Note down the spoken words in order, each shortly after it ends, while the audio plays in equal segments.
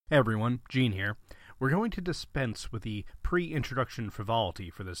Hey everyone, Gene here. We're going to dispense with the pre-introduction frivolity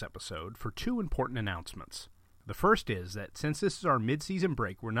for this episode for two important announcements. The first is that since this is our mid-season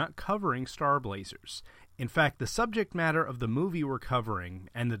break, we're not covering Star Blazers. In fact, the subject matter of the movie we're covering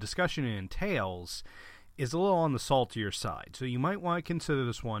and the discussion it entails is a little on the saltier side, so you might want to consider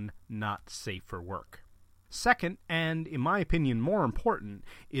this one not safe for work. Second, and in my opinion more important,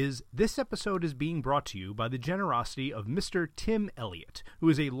 is this episode is being brought to you by the generosity of Mr. Tim Elliott, who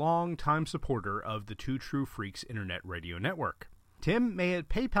is a long-time supporter of the Two True Freaks Internet Radio Network. Tim made a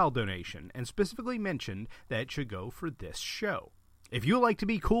PayPal donation and specifically mentioned that it should go for this show. If you like to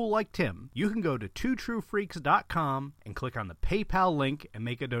be cool like Tim, you can go to twotruefreaks.com and click on the PayPal link and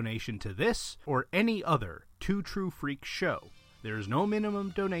make a donation to this or any other Two True Freaks show. There is no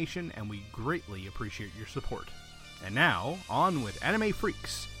minimum donation, and we greatly appreciate your support. And now, on with Anime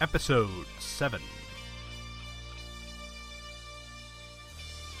Freaks, Episode 7.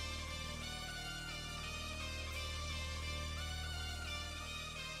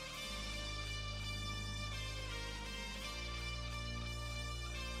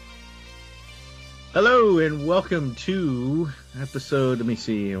 Hello, and welcome to episode, let me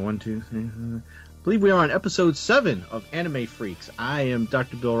see, 1, 2, 3, I believe we are on episode 7 of Anime Freaks. I am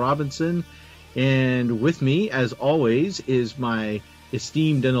Dr. Bill Robinson, and with me, as always, is my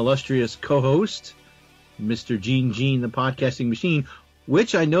esteemed and illustrious co-host, Mr. Gene the Podcasting Machine,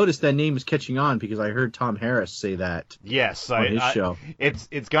 which I noticed that name is catching on because I heard Tom Harris say that. Yes, on his show.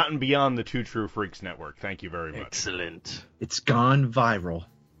 It's gotten beyond the Two True Freaks network. Thank you very much. Excellent. It's gone viral.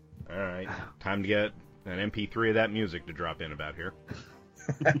 All right, time to get an MP3 of that music to drop in about here.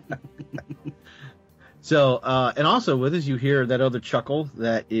 So, and also with us, you hear that other chuckle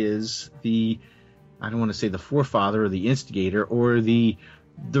that is the, I don't want to say the forefather or the instigator or the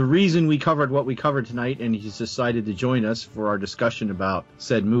reason we covered what we covered tonight, and he's decided to join us for our discussion about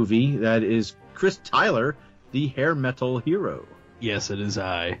said movie. That is Chris Tyler, the hair metal hero. Yes, it is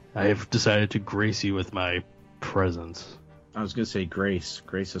I. I have decided to grace you with my presence. I was going to say grace.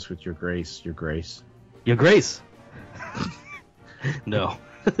 Grace us with your grace. Your grace. Your grace! No.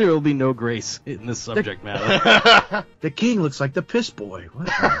 There will be no grace in this subject matter. The king looks like the piss boy. What?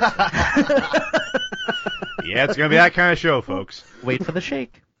 Yeah, it's going to be that kind of show, folks. Wait for the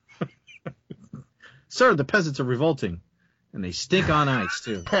shake. Sir, the peasants are revolting. And they stink on ice,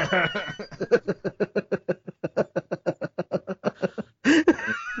 too.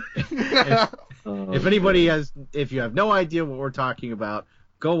 If anybody has, if you have no idea what we're talking about,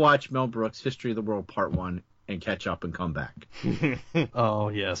 go watch Mel Brooks' History of the World Part 1 and catch up and come back. Oh,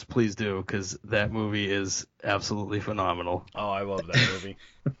 yes, please do, because that movie is absolutely phenomenal. Oh, I love that movie.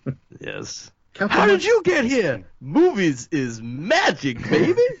 Yes. How did you get here? Movies is magic,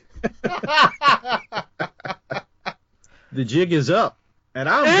 baby! The jig is up, and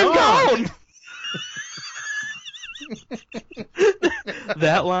I'm gone!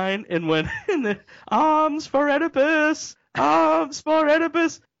 That line, and when in the arms for Oedipus,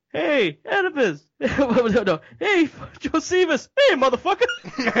 hey, Oedipus, no, hey, Josephus, hey, motherfucker.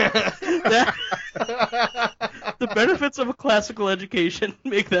 The benefits of a classical education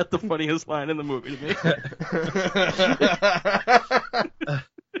make that the funniest line in the movie to me.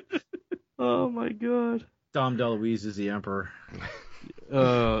 Oh my god. Dom DeLuise is the emperor.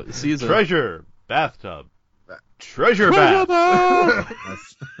 Caesar. Treasure, bathtub. Treasure bath.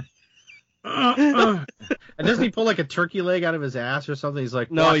 And doesn't he pull like a turkey leg out of his ass or something? He's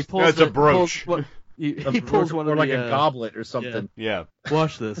like, no, he pulls. That's a brooch. He pulls one or of like the, a goblet or something. Yeah.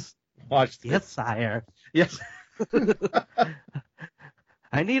 Watch this. Watch this. Yes, sire. Yes.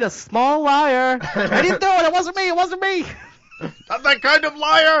 I need a small liar. I didn't do it. It wasn't me. It wasn't me. Not that kind of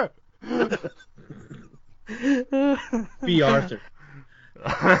liar. B. Arthur.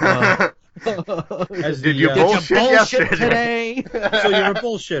 Did you bullshit yesterday? So you're a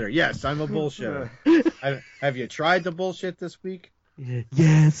bullshitter. Yes, I'm a bullshitter. Have you tried the bullshit this week?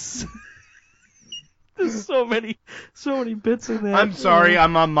 Yes. There's so many bits in there. I'm sorry,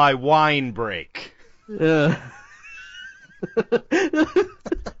 I'm on my wine break. Yeah.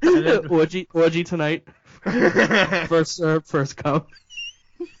 Orgy tonight. First serve, first come.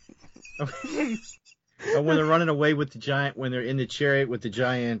 And when they're running away with the giant, when they're in the chariot with the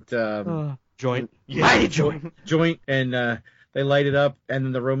giant joint, yeah. mighty joint, and they light it up, and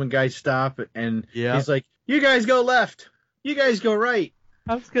then the Roman guys stop, and yeah. He's like, "You guys go left, you guys go right.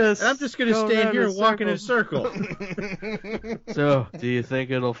 I'm just gonna stand here and walk in a circle." So, do you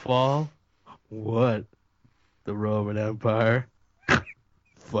think it'll fall? What? The Roman Empire?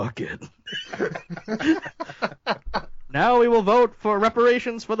 Fuck it. Now we will vote for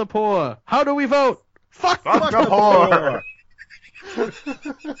reparations for the poor. How do we vote? Fuck the poor.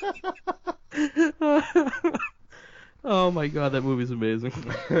 Oh my god, that movie's amazing.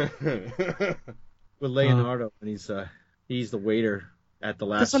 With Leonardo, and he's the waiter at the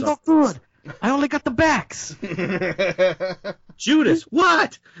last. This is not good. I only got the backs. Judas,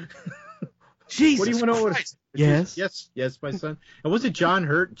 what? Jesus What do you want to order? Yes. Yes, my son. And was it John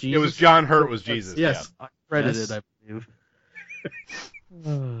Hurt? Jesus? It was John Hurt was Jesus. Yes. I credited, I believe.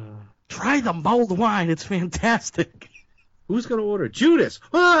 Try the mulled wine. It's fantastic. Who's gonna order? Judas.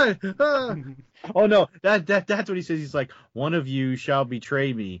 Ah, ah. Oh no, that's what he says. He's like, one of you shall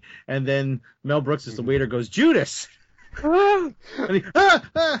betray me, and then Mel Brooks as the waiter goes, Judas. And he,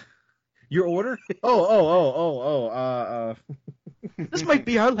 your order? Oh. This might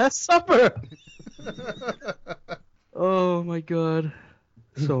be our last supper. Oh my god,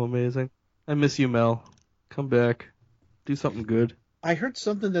 so amazing. I miss you, Mel. Come back. Do something good. I heard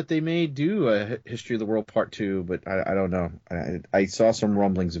something that they may do a History of the World Part 2, but I don't know. I saw some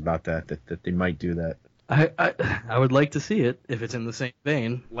rumblings about that they might do that. I would like to see it if it's in the same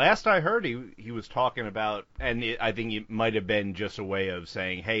vein. Last I heard, he was talking about, and I think it might have been just a way of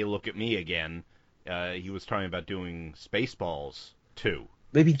saying, hey, look at me again. He was talking about doing Spaceballs 2.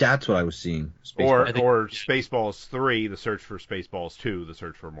 Maybe that's what I was seeing. Or Spaceballs 3, The Search for Spaceballs 2, The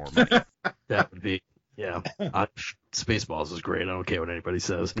Search for More Money. That would be... Yeah, Spaceballs is great. I don't care what anybody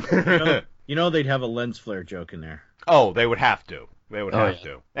says. You know they'd have a lens flare joke in there. Oh, they would have to.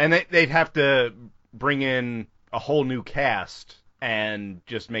 To. And they'd have to bring in a whole new cast and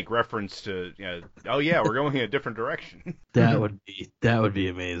just make reference to, oh yeah, we're going in a different direction. That would be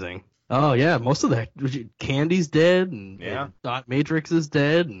amazing. Oh yeah, most of that. Candy's dead, and Dot Matrix is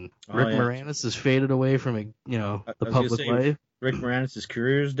dead, and Rick Moranis has faded away from the public life. Rick Moranis'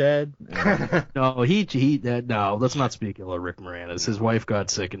 career is dead. No, no. Let's not speak ill of Rick Moranis. His wife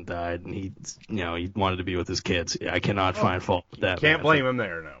got sick and died, and he wanted to be with his kids. I cannot find fault with that. Can't blame him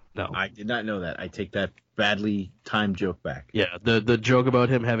there, no. No, I did not know that. I take that badly timed joke back. Yeah, the joke about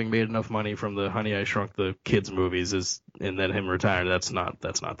him having made enough money from the Honey I Shrunk the Kids movies and then him retiring. That's not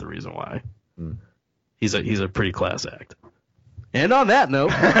the reason why. He's a pretty class act. And on that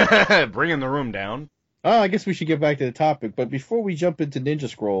note, bringing the room down. Oh, I guess we should get back to the topic. But before we jump into Ninja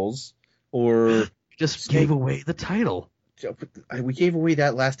Scrolls, or just gave away the title. We gave away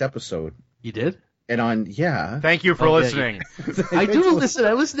that last episode. You did? And Thank you for listening. I do listen.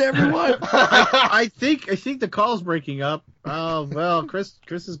 I listen to everyone. I think the call's breaking up. Oh well, Chris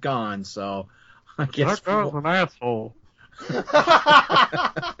is gone, so I guess that guy's an asshole.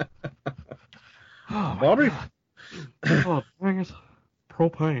 Oh, dang it.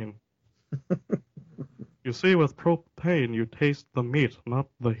 Propane. You see, with propane, you taste the meat, not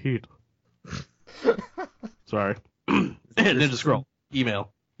the heat. Sorry. Ninja Scroll.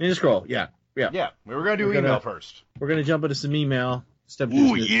 Email. Ninja Scroll, yeah. Yeah, we were going to do email first. We're going to jump into some email.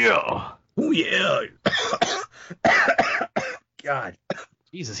 Ooh, yeah. Ooh, yeah. God.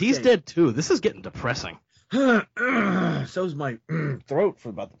 Jesus, he's dead, too. This is getting depressing. So's my throat for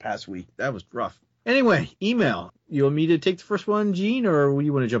about the past week. That was rough. Anyway, email. You want me to take the first one, Gene, or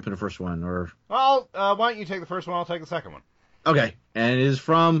you want to jump in the first one? Or Well, why don't you take the first one? I'll take the second one. Okay. And it is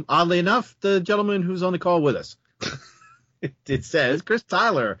from, oddly enough, the gentleman who's on the call with us. It says, Chris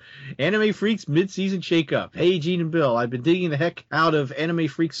Tyler, Anime Freaks mid-season shakeup. Hey, Gene and Bill, I've been digging the heck out of Anime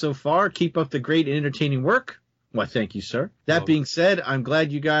Freaks so far. Keep up the great and entertaining work. Why, thank you, sir. That being said, I'm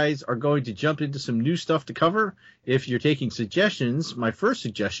glad you guys are going to jump into some new stuff to cover. If you're taking suggestions, my first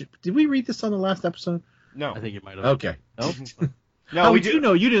suggestion... Did we read this on the last episode? No. I think you might have. Okay. Nope. No, we do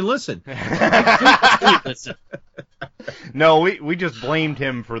know you didn't listen. Listen. No, we just blamed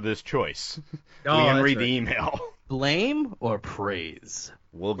him for this choice. Oh, we can that's read right. the email. Blame or praise?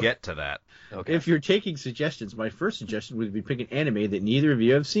 We'll get to that. Okay. If you're taking suggestions, my first suggestion would be pick an anime that neither of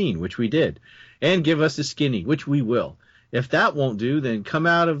you have seen, which we did, and give us a skinny, which we will. If that won't do, then come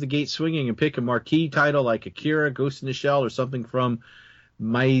out of the gate swinging and pick a marquee title like Akira, Ghost in the Shell, or something from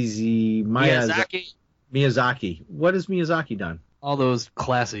Miyazaki. What has Miyazaki done? All those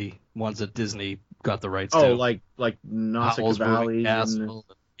classy ones that Disney got the rights to. Oh, like Nausicaa Howl's Moving Valley. Castle.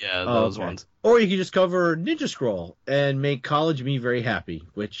 Yeah, those okay. ones. Or you could just cover Ninja Scroll and make College Me very happy,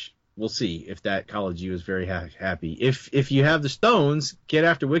 which we'll see if that College You is very happy. If you have the stones, get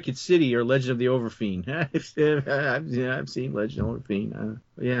after Wicked City or Legend of the Overfiend. I've seen Legend of the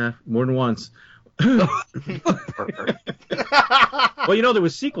Overfiend. More than once. Perfect. Well, there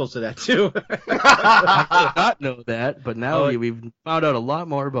was sequels to that too. I did not know that, but now we've found out a lot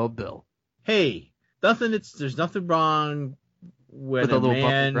more about Bill. Hey, there's nothing wrong when with a little man,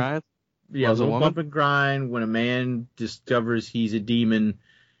 bump and grind? Yeah, a little bump and grind when a man discovers he's a demon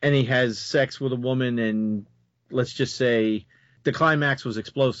and he has sex with a woman, and let's just say the climax was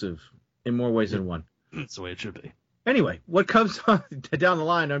explosive in more ways than one. That's the way it should be. Anyway, what comes on down the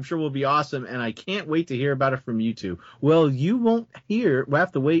line, I'm sure will be awesome, and I can't wait to hear about it from you two. Well, you won't hear. We'll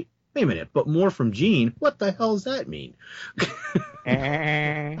have to wait. Wait a minute, but more from Gene. What the hell does that mean?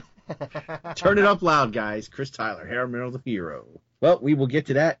 Turn it up loud, guys. Chris Tyler, Hair Metal the Hero. Well, we will get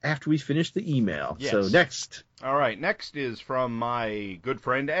to that after we finish the email. Yes. So next. All right, next is from my good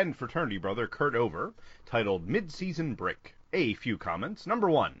friend and fraternity brother, Kurt Over, titled Mid-Season Break. A few comments. Number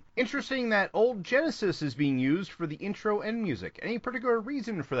 1. Interesting that old Genesis is being used for the intro and music. Any particular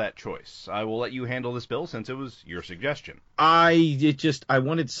reason for that choice? I will let you handle this, Bill, since it was your suggestion. I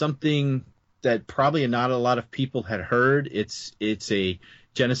wanted something that probably not a lot of people had heard. It's a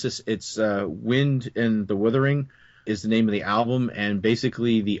Genesis. It's Wind and the Withering is the name of the album, and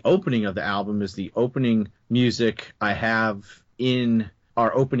basically the opening of the album is the opening music I have in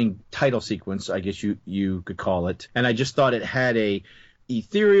our opening title sequence, I guess you could call it. And I just thought it had a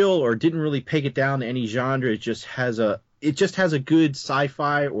ethereal, or didn't really peg it down to any genre. It just has a good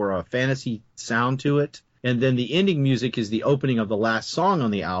sci-fi or a fantasy sound to it. And then the ending music is the opening of the last song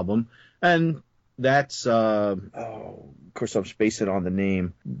on the album, and that's of course I'm spacing on the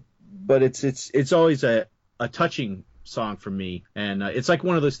name, but it's always a touching song for me, and it's like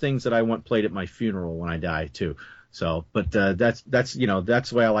one of those things that I want played at my funeral when I die too. So, but that's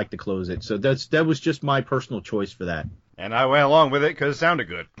the way I like to close it. So that was just my personal choice for that. And I went along with it because it sounded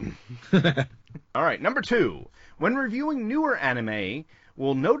good. All right, number 2. When reviewing newer anime,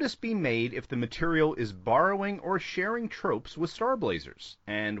 will notice be made if the material is borrowing or sharing tropes with Star Blazers,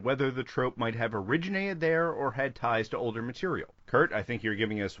 and whether the trope might have originated there or had ties to older material? Kurt, I think you're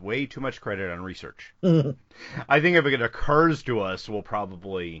giving us way too much credit on research. I think if it occurs to us, we'll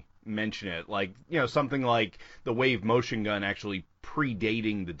probably mention it, like, something like the wave motion gun actually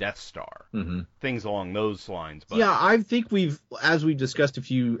predating the Death Star, things along those lines. But yeah, I think as we've discussed a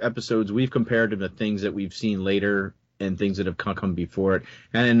few episodes, we've compared them to things that we've seen later and things that have come before it.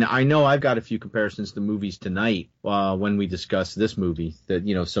 And I know I've got a few comparisons to movies tonight when we discuss this movie, that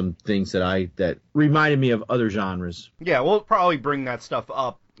some things that reminded me of other genres. Yeah, we'll probably bring that stuff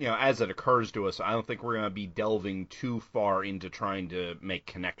up as it occurs to us. I don't think we're going to be delving too far into trying to make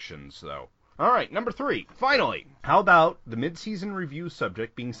connections, though. All right, number 3. Finally, how about the mid-season review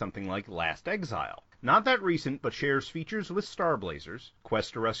subject being something like Last Exile? Not that recent, but shares features with Star Blazers,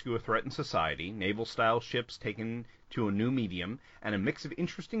 quest to rescue a threatened society, naval-style ships taken to a new medium, and a mix of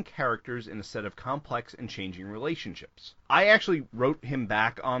interesting characters in a set of complex and changing relationships. I actually wrote him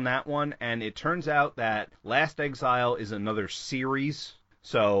back on that one, and it turns out that Last Exile is another series.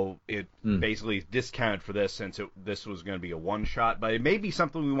 So it basically is discounted for this, since this was going to be a one-shot. But it may be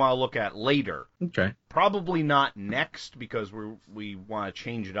something we want to look at later. Okay. Probably not next, because we want to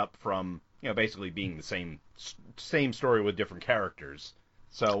change it up from basically being the same story with different characters.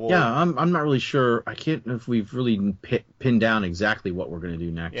 So I'm not really sure. I can't know if we've really pinned down exactly what we're going to do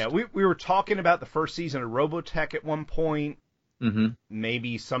next. Yeah, we were talking about the first season of Robotech at one point.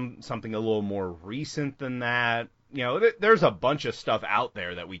 Maybe something a little more recent than that. There's a bunch of stuff out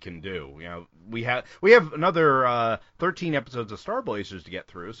there that we can do. We have another 13 episodes of Star Blazers to get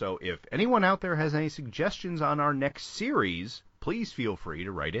through. So if anyone out there has any suggestions on our next series, please feel free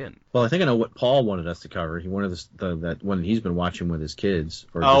to write in. Well, I think I know what Paul wanted us to cover. He wanted that one he's been watching with his kids.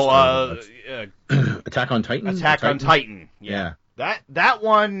 Attack on Titan. Attack on Titan. Yeah. That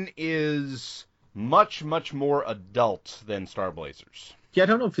one is much, much more adult than Star Blazers. Yeah, I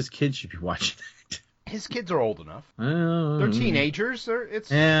don't know if his kids should be watching that. His kids are old enough. They're teenagers. It's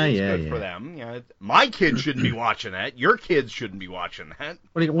good for them. My kids shouldn't be watching that. Your kids shouldn't be watching that.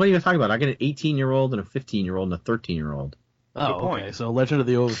 What are you talking about? I got an 18-year-old and a 15-year-old and a 13-year-old. Oh, okay. So Legend of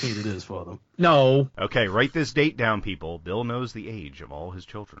the Overfiend it is for them. No. Okay, write this date down, people. Bill knows the age of all his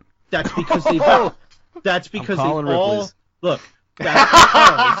children. That's because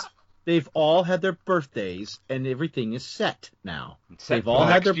they've all had their birthdays, and everything is set now. They've all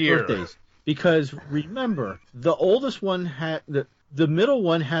had their birthdays. Because remember, the oldest one the middle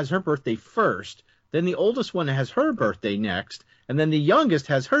one has her birthday first, then the oldest one has her birthday next, and then the youngest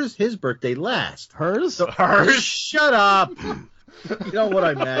has his birthday last. Hers? So, hers? Shut up! You know what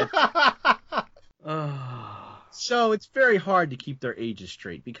I meant. So it's very hard to keep their ages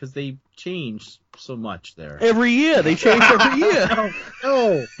straight because they change so much there. Every year. They change every year.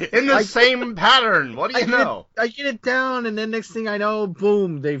 No. In the same pattern. What do you know? I get it down, and then next thing I know,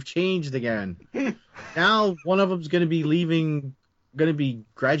 boom, they've changed again. Now one of them's going to be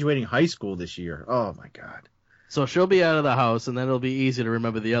graduating high school this year. Oh, my God. So she'll be out of the house, and then it'll be easy to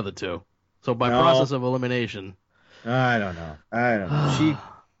remember the other two. So by process of elimination. I don't know.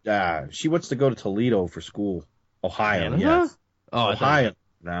 She wants to go to Toledo for school. Ohio, Canada? yes. Oh, Ohio.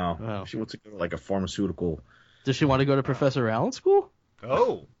 No. Oh. She wants to go to like a pharmaceutical. Does she want to go to Professor Allen School?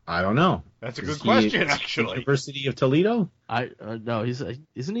 Oh, I don't know. that's a Is good he question, at the actually. University of Toledo? No,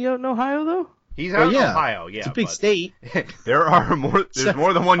 isn't he out in Ohio though? He's out in yeah. Ohio, yeah. It's a big but state. There's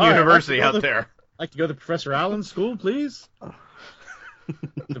more than one All right, university I'd like to go out there. Like to go to Professor Allen School, please?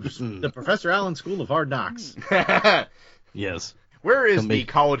 the Professor Allen School of Hard Knocks. Yes. Where is the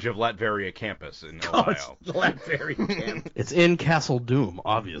College of Latveria campus in Ohio? Latveria campus. It's in Castle Doom,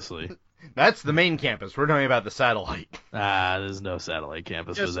 obviously. That's the main campus. We're talking about the satellite. There's no satellite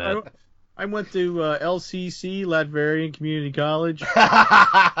campus for Yes, that. I went to LCC, Latverian Community College.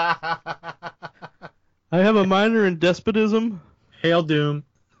 I have a minor in despotism. Hail Doom.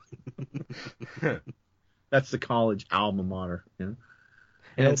 That's the college alma mater. You know?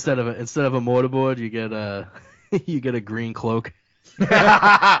 And instead of a mortarboard, you get a green cloak. The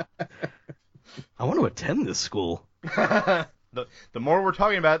I want to attend this school. more we're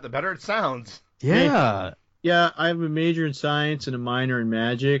talking about it, the better it sounds. Yeah. Yeah, I have a major in science and a minor in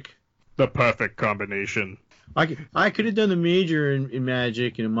magic. The perfect combination. I could have done the major in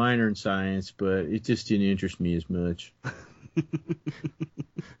magic and a minor in science, but it just didn't interest me as much.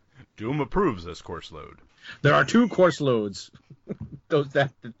 Doom approves this course load. There are 2 course loads.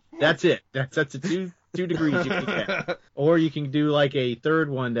 That's it. That's a 2 degrees you can get. Or you can do like a third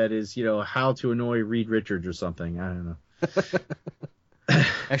one that is, how to annoy Reed Richards or something. I don't know.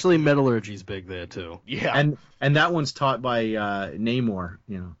 Actually, metallurgy's big there too. Yeah. And that one's taught by Namor,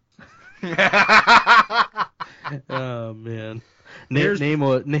 Oh man.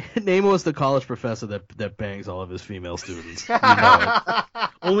 Namor's the college professor that bangs all of his female students. You know it.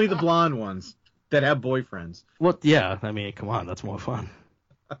 Only the blonde ones that have boyfriends. Well, yeah. I mean, come on, that's more fun.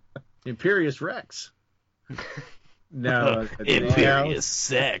 Imperious Rex. No. Imperious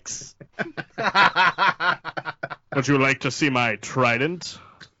sex. Would you like to see my trident?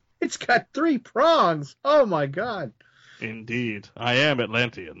 It's got 3 prongs. Oh my god. Indeed. I am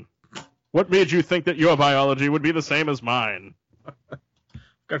Atlantean. What made you think that your biology would be the same as mine?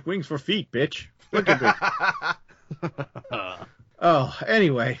 Got wings for feet, bitch. Look at me. Oh,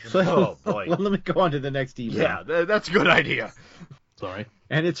 anyway. Oh, boy. Let me go on to the next email. Yeah, that's a good idea. Sorry.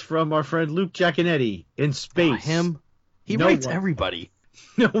 And it's from our friend Luke Giaconetti in space. Him? He No rates one. everybody.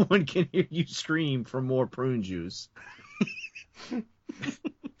 No one can hear you scream for more prune juice.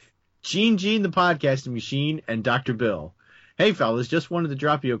 Gene the podcasting machine and Dr. Bill. Hey, fellas, just wanted to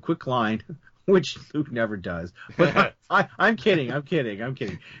drop you a quick line, which Luke never does. But I'm kidding. And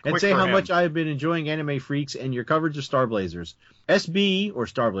Quick say for how him. much I have been enjoying Anime Freaks and your coverage of Star Blazers. SB, or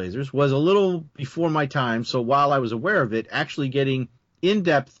Star Blazers, was a little before my time, so while I was aware of it, actually getting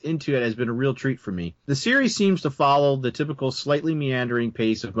in-depth into it has been a real treat for me. The series seems to follow the typical slightly meandering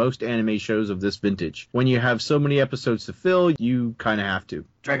pace of most anime shows of this vintage. When you have so many episodes to fill, you kind of have to.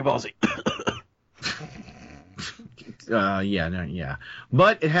 Dragon Ball Z. Yeah.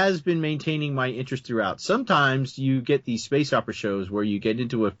 But it has been maintaining my interest throughout. Sometimes you get these space opera shows where you get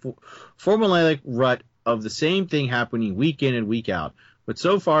into a formulaic rut of the same thing happening week in and week out. But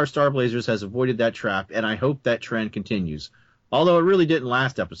so far, Star Blazers has avoided that trap, and I hope that trend continues. Although it really didn't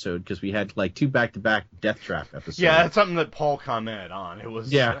last episode because we had like 2 back-to-back Death Trap episodes. Yeah, that's something that Paul commented on. It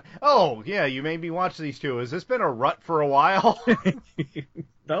was, you made me watch these 2. Has this been a rut for a while?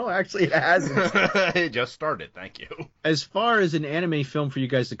 No, actually it hasn't. It just started, thank you. As far as an anime film for you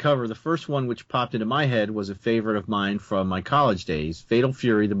guys to cover, the first one which popped into my head was a favorite of mine from my college days, Fatal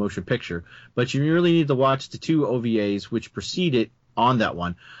Fury, the motion picture. But you really need to watch the 2 OVAs which preceded on that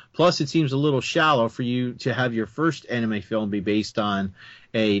one. Plus, it seems a little shallow for you to have your first anime film be based on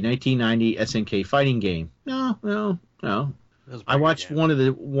a 1990 SNK fighting game. No. I watched one of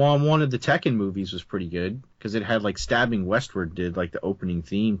the Tekken movies was pretty good because it had like Stabbing Westward did like the opening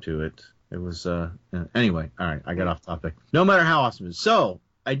theme to it. It was anyway. All right, I got off topic. No matter how awesome it is. So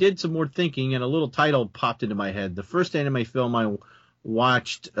I did some more thinking and a little title popped into my head. The first anime film I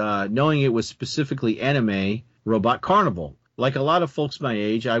watched, knowing it was specifically anime, Robot Carnival. Like a lot of folks my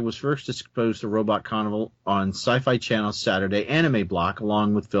age, I was first exposed to Robot Carnival on Sci-Fi Channel's Saturday anime block,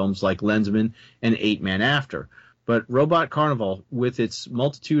 along with films like Lensman and 8 Man After. But Robot Carnival, with its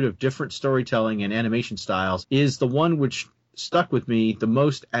multitude of different storytelling and animation styles, is the one which stuck with me the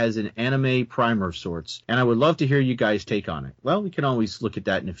most as an anime primer of sorts. And I would love to hear you guys' take on it. Well, we can always look at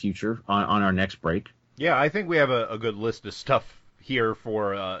that in the future on our next break. Yeah, I think we have a good list of stuff here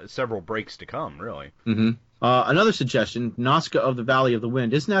for several breaks to come, really. Mm-hmm. Another suggestion, Nazca of the Valley of the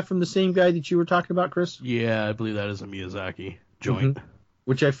Wind. Isn't that from the same guy that you were talking about, Chris? Yeah, I believe that is a Miyazaki joint.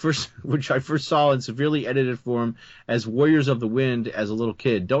 which I first saw in severely edited form as Warriors of the Wind as a little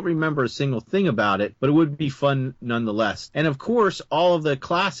kid. Don't remember a single thing about it, but it would be fun nonetheless. And of course, all of the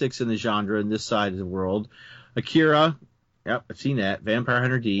classics in the genre in this side of the world. Akira, yep, I've seen that. Vampire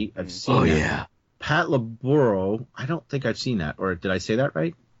Hunter D, I've seen that. Yeah. Pat Laboro, I don't think I've seen that. Or did I say that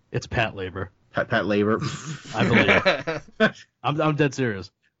right? It's Pat Labor. Pat Labor. I believe. I'm dead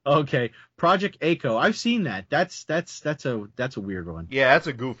serious. Okay, Project A-ko. I've seen that. That's a weird one. Yeah, that's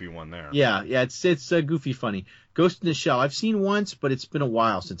a goofy one there. Yeah, it's goofy funny. Ghost in the Shell. I've seen once, but it's been a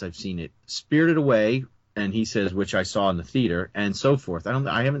while since I've seen it. Spirited Away, and he says which I saw in the theater, and so forth.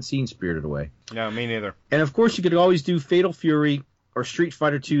 I haven't seen Spirited Away. No, me neither. And of course, you could always do Fatal Fury or Street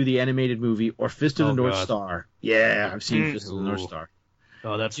Fighter 2, the animated movie, or Fist of the North Star. Yeah, I've seen Fist of the North Star.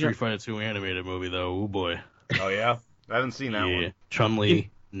 Oh, that Street Fighter 2 animated movie though. Oh boy. Oh yeah, I haven't seen that one.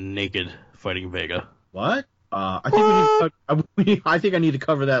 Chun-Li naked fighting Vega. What? I think I need to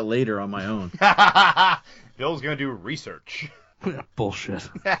cover that later on my own. Bill's gonna do research. Bullshit.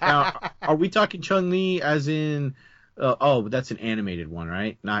 Now, are we talking Chun-Li as in? Oh, that's an animated one,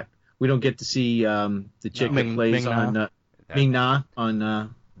 right? Not. We don't get to see the chick that plays on Ming-Na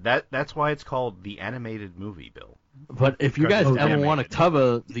on. That's why it's called the animated movie, Bill. But if you guys ever animated. want to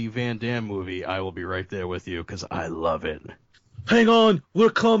cover the Van Damme movie, I will be right there with you because I love it. Hang on, we're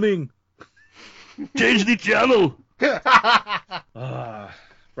coming. Change the channel.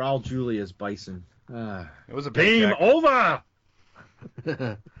 Raul Julia's Bison. It was a big Game check.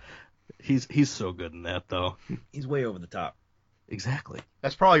 over. He's so good in that though. He's way over the top. Exactly.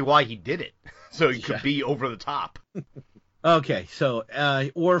 That's probably why he did it, so he could be over the top. Okay, so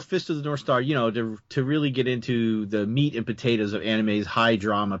or Fist of the North Star, to really get into the meat and potatoes of anime's high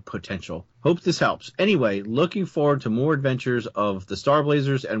drama potential. Hope this helps. Anyway, looking forward to more adventures of the Star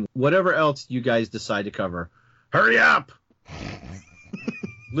Blazers and whatever else you guys decide to cover. Hurry up,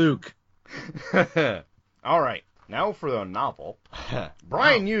 Luke. All right, now for the novel.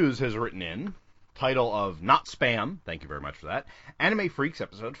 Brian Hughes has written in, title of Not Spam, thank you very much for that, Anime Freaks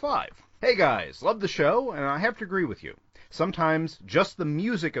Episode 5. Hey guys, love the show, and I have to agree with you. Sometimes just the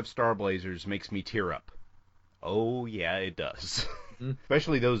music of Star Blazers makes me tear up. Oh yeah, it does.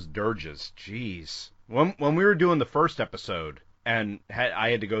 Especially those dirges. Jeez. When we were doing the first episode, and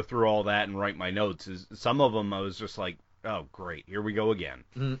I had to go through all that and write my notes, some of them I was just like, oh great, here we go again.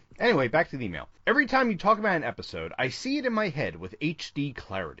 Anyway, back to the email. Every time you talk about an episode, I see it in my head with HD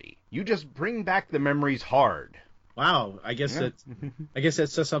clarity. You just bring back the memories hard. Wow, I guess that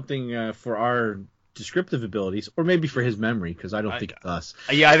says something for our descriptive abilities, or maybe for his memory, because I don't think it's us.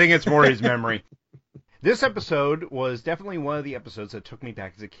 Yeah, I think it's more his memory. This episode was definitely one of the episodes that took me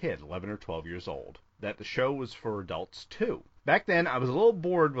back as a kid, 11 or 12 years old, that the show was for adults too. Back then, I was a little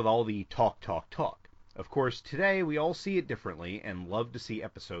bored with all the talk. Of course, today we all see it differently and love to see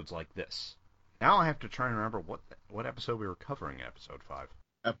episodes like this. Now I have to try and remember what episode we were covering in episode 5.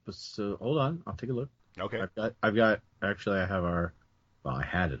 Hold on, I'll take a look. Okay. I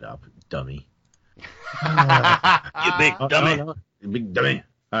had it up, dummy. You big dummy. No. Big dummy.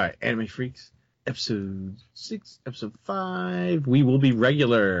 All right, Anime Freaks, episode 6, episode 5. We will be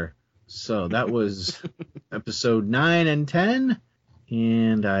regular. So that was episode 9 and 10,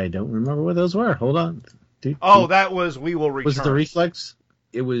 and I don't remember what those were. Hold on. That was We Will Return. Was it the Reflex?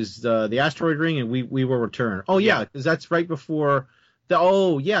 It was the asteroid ring, and we will return. Oh yeah, because that's right before.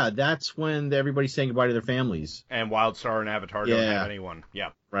 That's when everybody's saying goodbye to their families. And Wildstar and Avatar don't have anyone.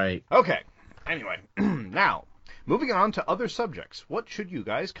 Yeah. Right. Okay. Anyway, now, moving on to other subjects. What should you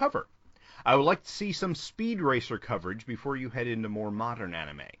guys cover? I would like to see some Speed Racer coverage before you head into more modern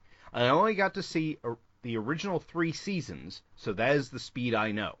anime. I only got to see the original 3 seasons, so that is the speed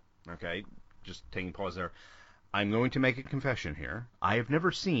I know. Okay? Just taking pause there. I'm going to make a confession here. I have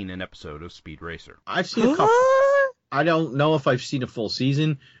never seen an episode of Speed Racer. I've seen a couple. I don't know if I've seen a full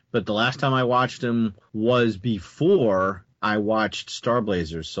season, but the last time I watched them was before I watched Star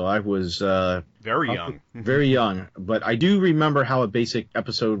Blazers, so I was very young. Very young. But I do remember how a basic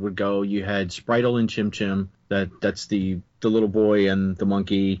episode would go. You had Spritle and Chim Chim. That's the little boy and the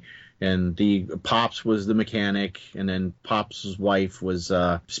monkey, and the Pops was the mechanic, and then Pops' wife was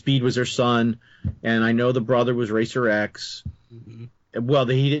Speed was her son, and I know the brother was Racer X. Mm-hmm. Well,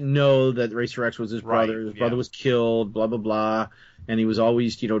 he didn't know that Racer X was his brother. His brother was killed, blah, blah, blah. And he was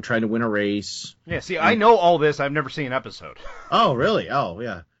always, trying to win a race. Yeah, see, I know all this. I've never seen an episode. Oh, really? Oh,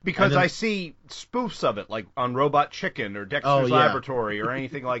 yeah. Because I see spoofs of it, like on Robot Chicken or Dexter's Laboratory or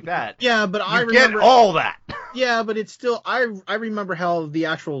anything like that. Yeah, but I remember... get all that. Yeah, but it's still... I remember how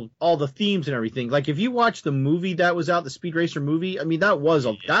all the themes and everything. Like, if you watch the movie that was out, the Speed Racer movie, I mean, that was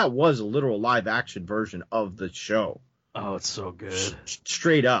a literal live-action version of the show. Oh, it's so good.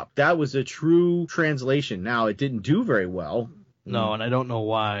 Straight up. That was a true translation. Now, it didn't do very well. No, and I don't know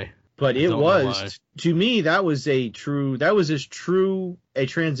why. But it was, to me, that was as true a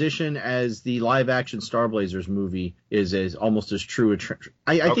transition as the live-action Star Blazers movie is almost as true.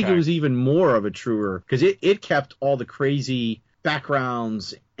 I think it was even more of a truer, because it kept all the crazy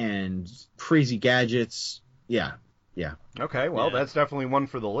backgrounds and crazy gadgets. Yeah. Okay, well, that's definitely one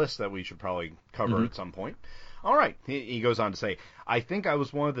for the list that we should probably cover at some point. All right, he goes on to say, I think I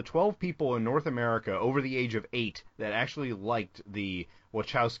was one of the 12 people in North America over the age of 8 that actually liked the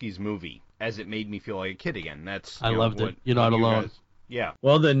Wachowskis movie, as it made me feel like a kid again. I loved it. You're not alone. Yeah.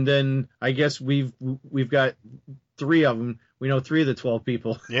 Well, then I guess we've got 3 of them. We know 3 of the 12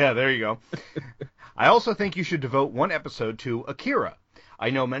 people. Yeah, there you go. I also think you should devote one episode to Akira.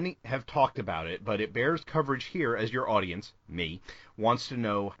 I know many have talked about it, but it bears coverage here as your audience, me, wants to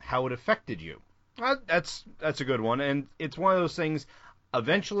know how it affected you. That's a good one, and it's one of those things.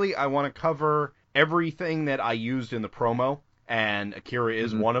 Eventually, I want to cover everything that I used in the promo, and Akira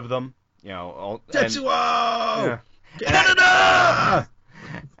is one of them. Tetsuo! Canada!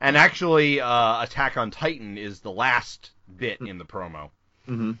 And actually, Attack on Titan is the last bit in the promo.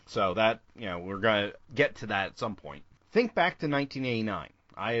 So that, we're going to get to that at some point. Think back to 1989.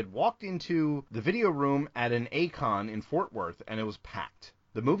 I had walked into the video room at an A-Con in Fort Worth, and it was packed.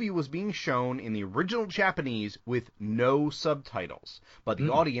 The movie was being shown in the original Japanese with no subtitles, but the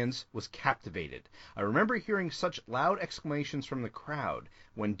audience was captivated. I remember hearing such loud exclamations from the crowd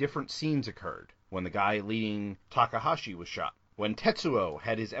when different scenes occurred. When the guy leading Takahashi was shot. When Tetsuo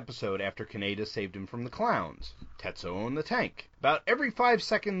had his episode after Kaneda saved him from the clowns. Tetsuo in the tank. About every 5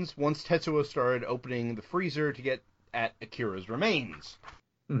 seconds, once Tetsuo started opening the freezer to get at Akira's remains.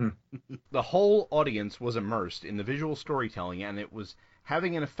 The whole audience was immersed in the visual storytelling, and it was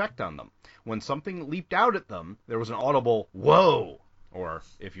having an effect on them. When something leaped out at them, there was an audible, whoa! Or,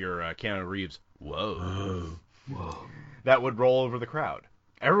 if you're Keanu Reeves, whoa. That would roll over the crowd.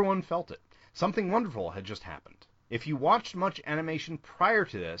 Everyone felt it. Something wonderful had just happened. If you watched much animation prior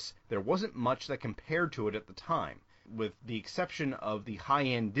to this, there wasn't much that compared to it at the time, with the exception of the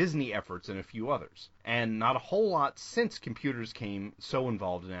high-end Disney efforts and a few others, and not a whole lot since computers came so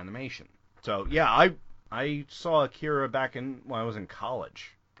involved in animation. So, yeah, I saw Akira back when I was in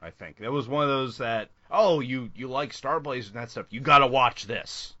college, I think. That was one of those that, you like Star Blazers and that stuff, you gotta watch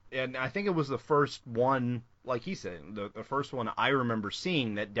this. And I think it was the first one, like he said, the first one I remember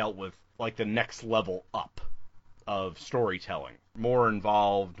seeing that dealt with, like, the next level up of storytelling. More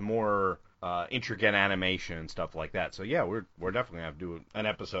involved, more intricate animation and stuff like that. So yeah, we're definitely going to have to do an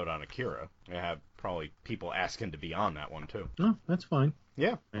episode on Akira. I have probably people asking to be on that one too. Oh, that's fine.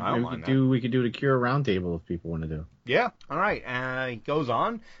 Yeah, I don't mind that. We could do an Akira roundtable if people want to do. Yeah, all right. It goes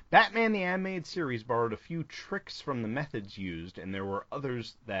on. Batman the Animated Series borrowed a few tricks from the methods used, and there were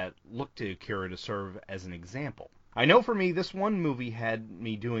others that looked to Akira to serve as an example. I know for me, this one movie had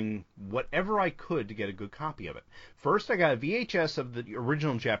me doing whatever I could to get a good copy of it. First, I got a VHS of the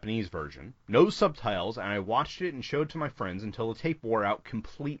original Japanese version, no subtitles, and I watched it and showed to my friends until the tape wore out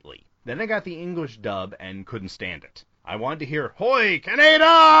completely. Then I got the English dub and couldn't stand it. I wanted to hear, "Hoi,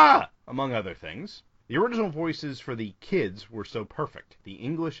 Kaneda!" among other things. The original voices for the kids were so perfect. The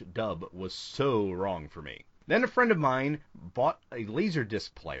English dub was so wrong for me. Then a friend of mine bought a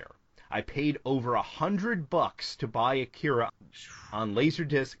Laserdisc player. I paid over $100 to buy Akira on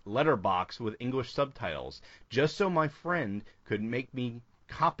Laserdisc letterbox with English subtitles, just so my friend could make me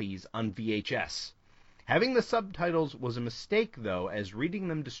copies on VHS. Having the subtitles was a mistake, though, as reading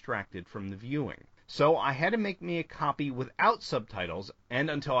them distracted from the viewing. So I had to make me a copy without subtitles, and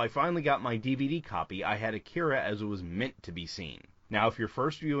until I finally got my DVD copy, I had Akira as it was meant to be seen. Now, if your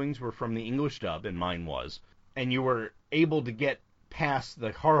first viewings were from the English dub, and mine was, and you were able to get past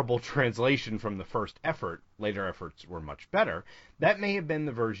the horrible translation from the first effort, later efforts were much better, that may have been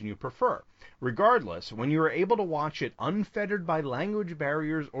the version you prefer. Regardless, when you are able to watch it unfettered by language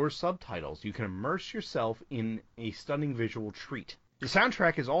barriers or subtitles, you can immerse yourself in a stunning visual treat. The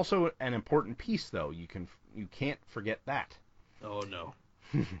soundtrack is also an important piece, though. You can't forget that. Oh, no.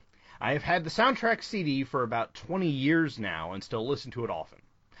 I have had the soundtrack CD for about 20 years now and still listen to it often.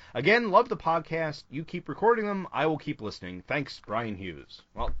 Again, love the podcast. You keep recording them. I will keep listening. Thanks, Brian Hughes.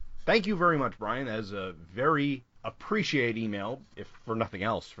 Well, thank you very much, Brian. That is a very appreciated email, if for nothing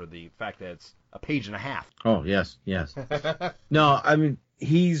else, for the fact that it's a page and a half. Oh, yes. No, I mean,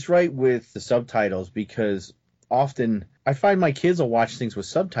 he's right with the subtitles, because often I find my kids will watch things with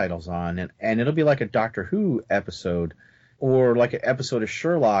subtitles on, and it'll be like a Doctor Who episode or like an episode of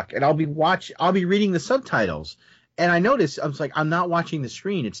Sherlock, and I'll be reading the subtitles. And I notice, I'm not watching the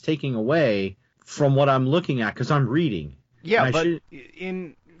screen. It's taking away from what I'm looking at, because I'm reading. Yeah, but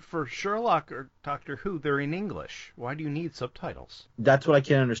for Sherlock or Doctor Who, they're in English. Why do you need subtitles? That's what I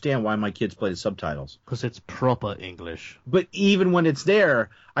can't understand, why my kids play the subtitles. Because it's proper English. But even when it's there,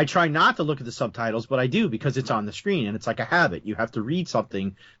 I try not to look at the subtitles, but I do because it's on the screen, and it's like a habit. You have to read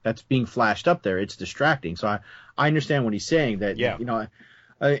something that's being flashed up there. It's distracting. So I understand what he's saying, that, you know,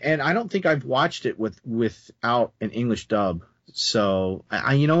 and I don't think I've watched it without an English dub. So,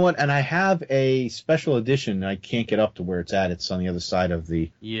 you know what? And I have a special edition. I can't get up to where it's at. It's on the other side of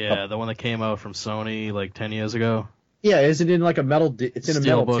the... Yeah, the one that came out from Sony like 10 years ago. Yeah, is it in like a metal... It's in a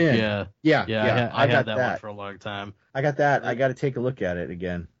metal Steelbook, tin. Yeah. Yeah. I had that one for a long time. I got that. I got to take a look at it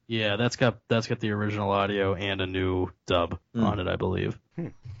again. Yeah, that's got the original audio and a new dub on it, I believe.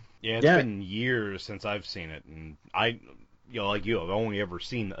 Yeah, it's been years since I've seen it, and like you, I've only ever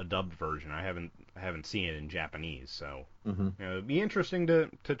seen a dubbed version. I haven't seen it in Japanese, so it'd be interesting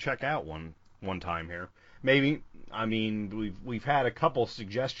to check out one time here. Maybe, I mean, we've had a couple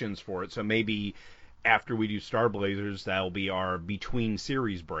suggestions for it, so maybe after we do Star Blazers, that'll be our between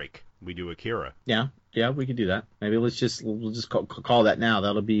series break. We do Akira. Yeah, we could do that. Maybe we'll just call that now.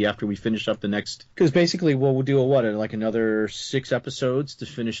 That'll be after we finish up the next. Because basically, we'll do like another 6 episodes to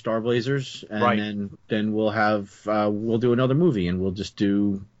finish Star Blazers, and then we'll do another movie, and we'll just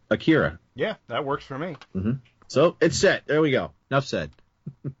do Akira. Yeah, that works for me. So it's set. There we go. Enough said.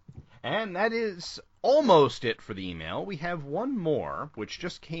 And that is almost it for the email. We have one more, which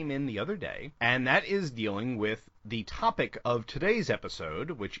just came in the other day, and that is dealing with the topic of today's episode,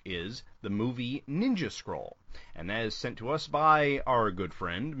 which is the movie Ninja Scroll. And that is sent to us by our good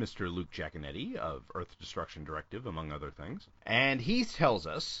friend, Mr. Luke Giaconetti of Earth Destruction Directive, among other things. And he tells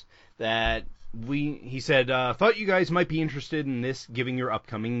us that he said, thought you guys might be interested in this, giving your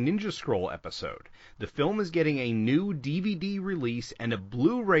upcoming Ninja Scroll episode. The film is getting a new DVD release and a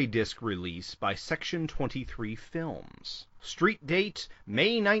Blu-ray disc release by Section 23 Films. Street date,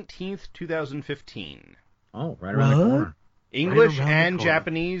 May 19th, 2015. Oh, right around the corner. English and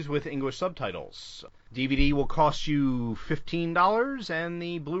Japanese with English subtitles. DVD will cost you $15, and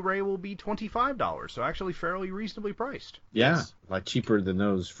the Blu-ray will be $25, so actually fairly reasonably priced. Yeah, yes. A lot cheaper than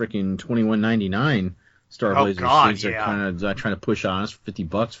those freaking $21.99 Star Blazers things they're kind of trying to push on us for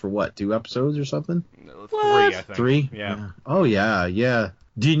 $50 for what, 2 episodes or something? 3, I think. 3? Yeah. Oh, yeah.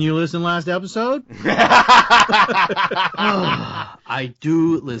 Didn't you listen last episode? I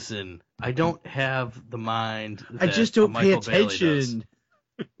do listen. I don't have the mind. I just don't pay attention.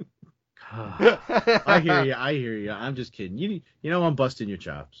 I hear you. I'm just kidding. You know I'm busting your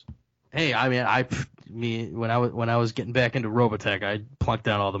chops. Hey, I mean, when I was getting back into Robotech, I plunked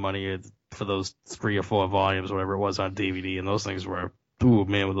down all the money for those 3 or 4 volumes, whatever it was, on DVD, and those things were, ooh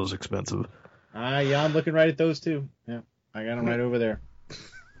man, were those expensive. Yeah, I'm looking right at those too. Yeah, I got them right over there.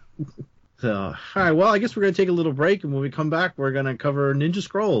 So, all right, well, I guess we're gonna take a little break, and when we come back, we're gonna cover Ninja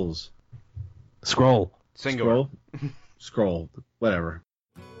Scrolls. Scroll. Singular. Scroll. Whatever.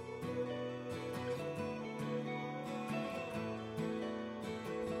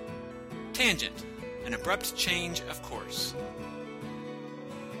 Tangent. An abrupt change of course.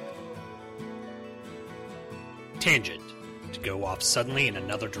 Tangent. To go off suddenly in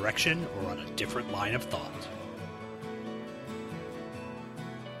another direction or on a different line of thought.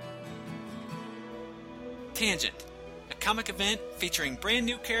 Tangent. A comic event featuring brand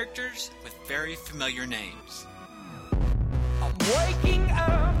new characters with very familiar names. I'm waking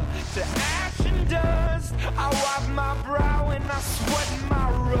up to ash and dust. I wipe my brow and I sweat in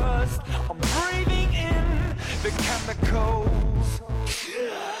my rust. I'm breathing in the chemicals.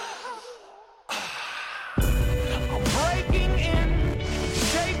 I'm breaking in,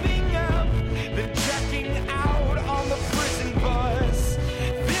 shaping up, then checking out on the prison bus.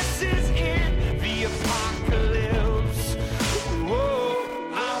 This is it, the apocalypse. Whoa,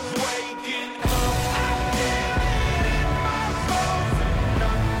 I'm waking up. I feel it in my bones.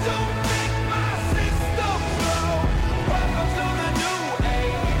 Enough to make my system blow. Welcome to the new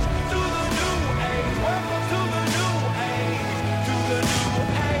age, to the new age. Welcome to the new age, to the new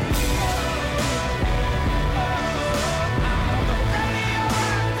age.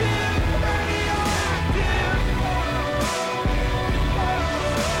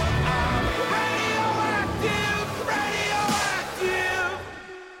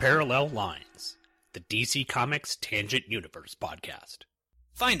 Parallel Lines, the DC Comics Tangent Universe podcast.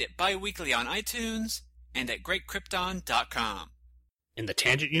 Find it bi-weekly on iTunes and at greatkrypton.com. In the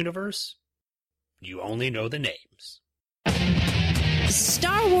Tangent Universe, you only know the names.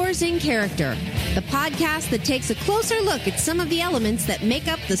 Star Wars in Character, the podcast that takes a closer look at some of the elements that make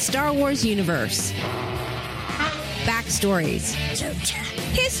up the Star Wars universe. backstories,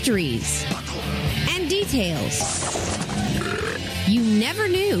 histories, and details you never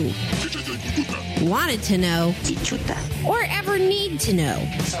knew, wanted to know, or ever need to know.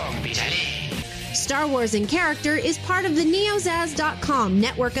 Star Wars in Character is part of the neozaz.com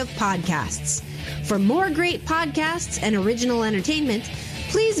network of podcasts. For more great podcasts and original entertainment,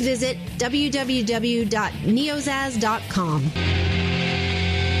 please visit www.neozaz.com.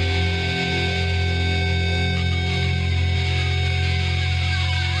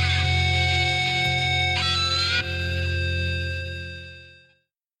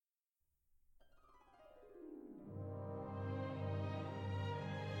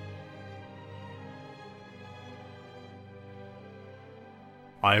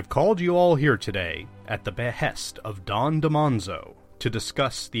 I have called you all here today at the behest of Don DiManzo to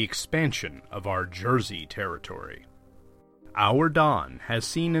discuss the expansion of our Jersey territory. Our Don has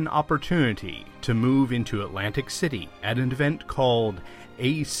seen an opportunity to move into Atlantic City at an event called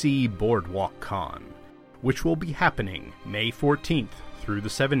AC Boardwalk Con, which will be happening May 14th through the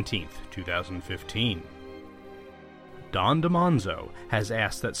 17th, 2015. Don DiManzo has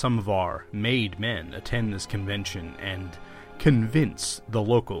asked that some of our made men attend this convention and convince the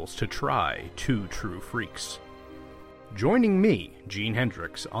locals to try Two True Freaks. Joining me, Gene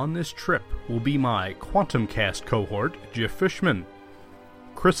Hendricks, on this trip will be my Quantum Cast cohort, Jeff Fishman.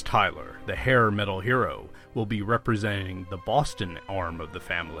 Chris Tyler, the hair metal hero, will be representing the Boston arm of the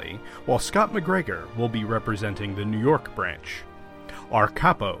family, while Scott McGregor will be representing the New York branch. Our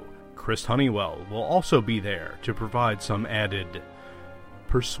capo, Chris Honeywell, will also be there to provide some added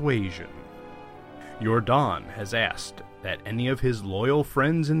persuasion. Your Don has asked that any of his loyal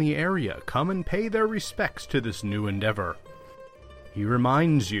friends in the area come and pay their respects to this new endeavor. He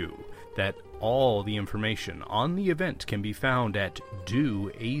reminds you that all the information on the event can be found at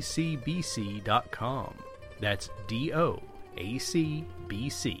doacbc.com. That's doacbc.com.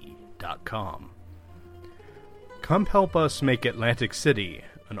 Come help us make Atlantic City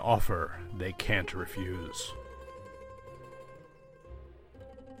an offer they can't refuse.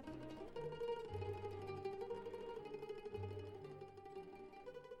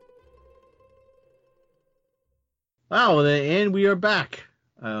 Wow, and we are back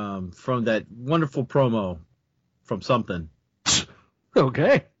from that wonderful promo from something.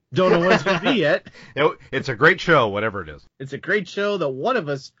 Okay. Don't know what it's going to be yet. It's a great show, whatever it is. It's a great show that one of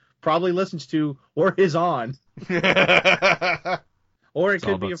us probably listens to or is on. Or it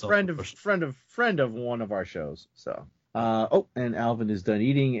could be a friend of one of our shows. So, and Alvin is done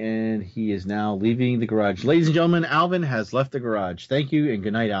eating, and he is now leaving the garage. Ladies and gentlemen, Alvin has left the garage. Thank you, and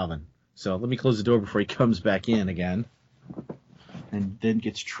good night, Alvin. So let me close the door before he comes back in again. And then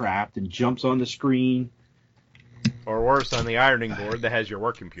gets trapped and jumps on the screen. Or worse, on the ironing board that has your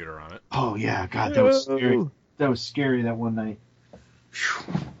work computer on it. Oh, yeah. God, that was scary. That was scary that one night.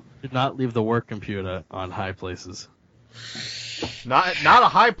 Do not leave the work computer on high places. Not a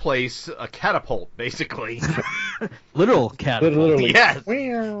high place, a catapult, basically. Literal catapult. Literally. Yes.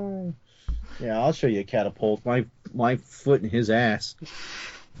 Yeah, I'll show you a catapult. My foot in his ass.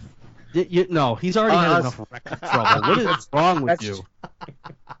 No, he's already had enough record trouble. What is wrong with you?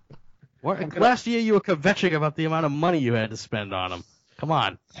 Last year you were kvetching about the amount of money you had to spend on him. Come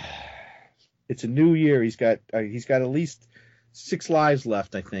on. It's a new year. He's got at least 6 lives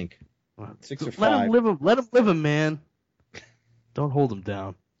left, I think. 6 or 5. Let him live, man. Don't hold him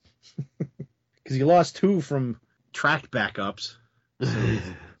down. Because he lost 2 from track backups.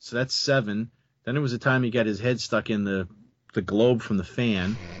 So that's 7. Then there was a time he got his head stuck in the globe from the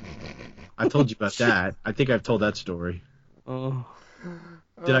fan. I told you about that. I think I've told that story. Oh.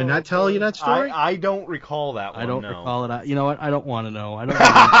 Did I not tell you that story? I don't recall that one. I don't recall it. You know what? I don't want to know. I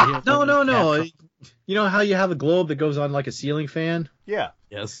don't. No. You know how you have a globe that goes on like a ceiling fan? Yeah.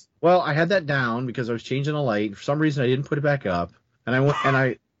 Yes. Well, I had that down because I was changing a light. For some reason, I didn't put it back up, and I went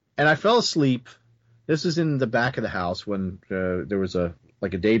and I fell asleep. This was in the back of the house when there was a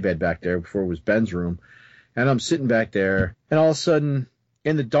day bed back there before it was Ben's room, and I'm sitting back there, and all of a sudden,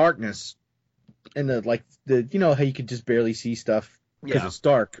 in the darkness, you know how you could just barely see stuff because it's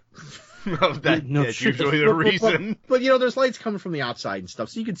dark. That's usually the reason. But there's lights coming from the outside and stuff,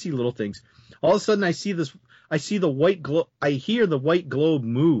 so you can see little things. All of a sudden, I see the white globe. I hear the white globe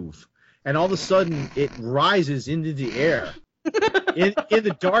move, and all of a sudden, it rises into the air in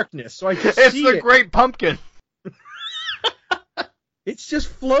the darkness. So I just see it's the Great Pumpkin. It's just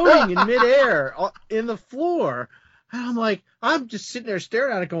floating in midair in the floor, and I'm just sitting there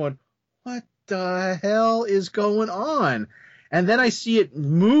staring at it, going, "What the hell is going on?" And then I see it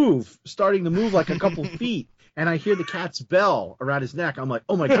starting to move like a couple feet, and I hear the cat's bell around his neck. I'm like,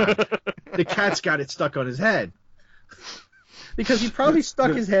 oh my God, the cat's got it stuck on his head. Because he probably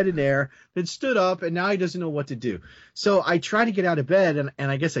stuck his head in there, then stood up, and now he doesn't know what to do. So I try to get out of bed,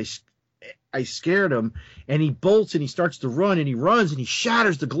 and I guess I scared him, and he bolts, and he starts to run, and he runs, and he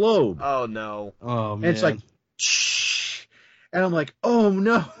shatters the globe. Oh, no. Oh, man. And it's like, shh. And I'm like, oh,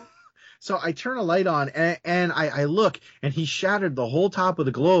 no. So I turn a light on, and I look, and he shattered the whole top of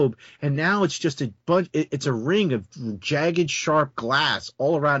the globe, and now it's just a bunch. It's a ring of jagged, sharp glass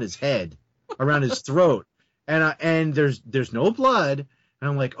all around his head, around his throat, and there's no blood. And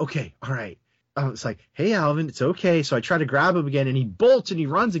I'm like, okay, all right. It's like, hey, Alvin, it's okay. So I try to grab him again, and he bolts and he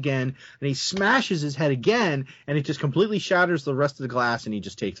runs again, and he smashes his head again, and it just completely shatters the rest of the glass, and he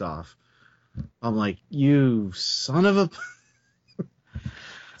just takes off. I'm like, you son of a.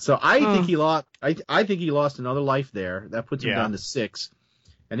 So I think he lost. I think he lost another life there. That puts him down to 6.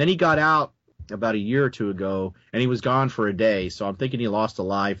 And then he got out about a year or two ago, and he was gone for a day. So I'm thinking he lost a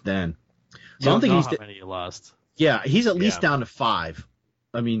life then. So I'm thinking how many he lost. Yeah, he's at least down to 5.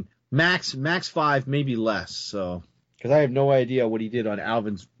 I mean, max 5, maybe less. So because I have no idea what he did on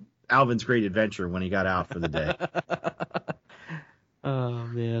Alvin's Great Adventure when he got out for the day. Oh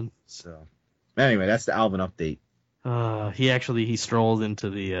man. So anyway, that's the Alvin update. He strolled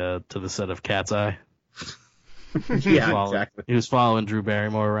into the set of Cat's Eye. Yeah, exactly. He was following Drew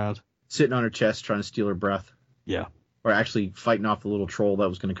Barrymore around, sitting on her chest, trying to steal her breath. Yeah. Or actually fighting off the little troll that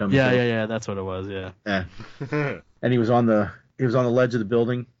was going to come. Yeah. That's what it was. Yeah. Yeah. And he was on the ledge of the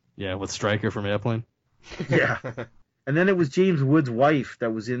building. Yeah, with Stryker from Airplane. Yeah. And then it was James Woods' wife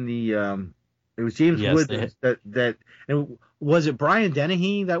that was in the. It was James Woods that. And was it Brian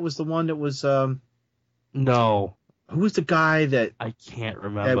Dennehy that was the one that was? No. Who was the guy that I can't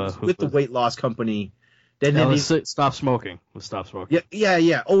remember? Was with the weight loss company? Stop Smoking. Stop Smoking.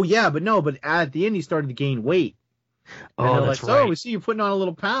 Yeah. Oh yeah, but at the end he started to gain weight. Oh, that's right. Oh, we see you're putting on a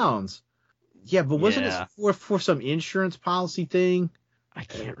little pounds. Yeah, but wasn't it for some insurance policy thing? I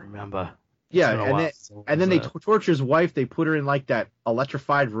can't remember. Yeah, and then they torture his wife. They put her in like that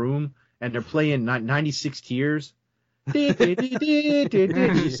electrified room, and they're playing 96 Tears. Like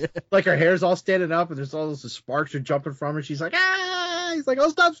her hair's all standing up, and there's all those sparks are jumping from her. She's like, ah! He's like,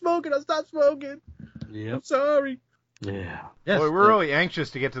 I'll stop smoking. Yep. I'm sorry. Yeah. Yes, boy, we're really anxious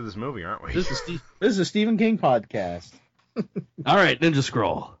to get to this movie, aren't we? This is a Stephen King podcast. All right, Ninja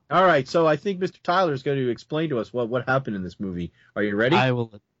Scroll. All right, so I think Mr. Tyler is going to explain to us what happened in this movie. Are you ready? I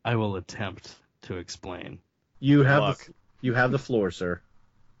will attempt to explain. You have the floor, sir.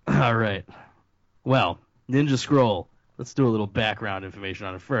 All right. Well, Ninja Scroll. Let's do a little background information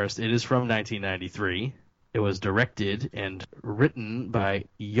on it first. It is from 1993. It was directed and written by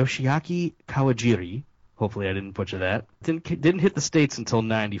Yoshiaki Kawajiri. Hopefully I didn't butcher that. Didn't hit the States until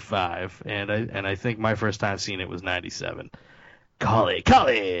 95, and I think my first time seeing it was 97.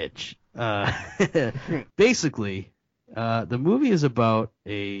 College! Basically, the movie is about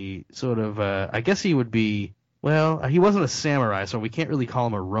a sort of, I guess he would be, well, he wasn't a samurai, so we can't really call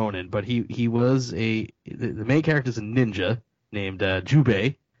him a ronin, but he was the main character is a ninja named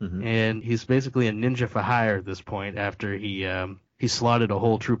Jubei, and he's basically a ninja for hire at this point after he slaughtered a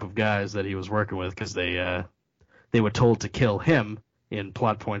whole troop of guys that he was working with because they were told to kill him in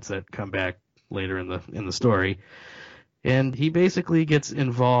plot points that come back later in the story. And he basically gets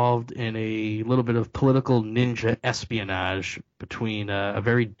involved in a little bit of political ninja espionage between a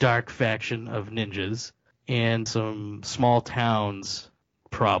very dark faction of ninjas and some small towns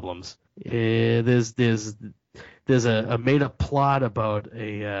problems. There's a made-up plot about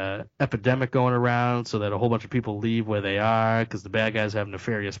a epidemic going around so that a whole bunch of people leave where they are because the bad guys have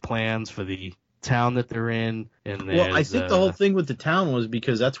nefarious plans for the town that they're in. And well, I think the whole thing with the town was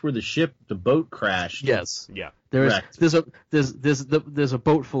because that's where the boat crashed. Yes. Yeah. There's a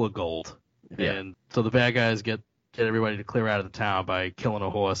boat full of gold. Yeah. And so the bad guys get everybody to clear out of the town by killing a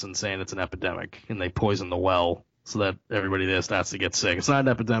horse and saying it's an epidemic, and they poison the well so that everybody there starts to get sick. It's not an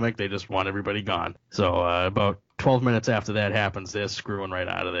epidemic, they just want everybody gone. So about 12 minutes after that happens, they're screwing right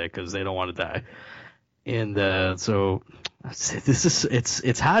out of there because they don't want to die. And so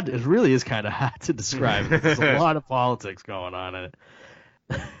it's hard. It really is kind of hard to describe. There's a lot of politics going on in it.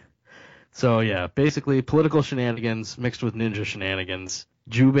 So yeah, basically political shenanigans mixed with ninja shenanigans.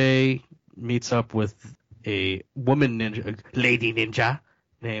 Jubei meets up with a woman ninja, lady ninja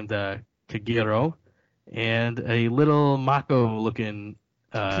named Kagero, and a little Mako-looking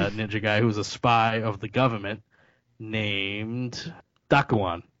ninja guy who's a spy of the government named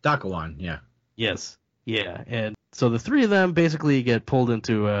Dakuan. Dakuan, yeah. Yes, yeah. And so the three of them basically get pulled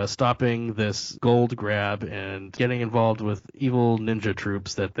into stopping this gold grab and getting involved with evil ninja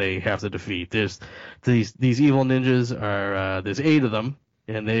troops that they have to defeat. There's these evil ninjas are there's 8 of them,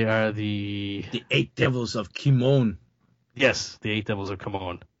 and they are the 8 devils of Kimon. Yes, the 8 Devils of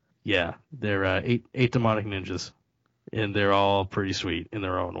Kamon. Yeah, they're eight demonic ninjas, and they're all pretty sweet in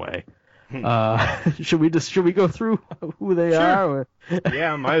their own way. Should we go through who they are? Or...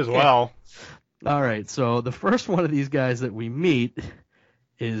 Yeah, might as well. All right, so the first one of these guys that we meet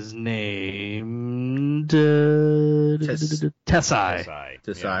is named Tessai.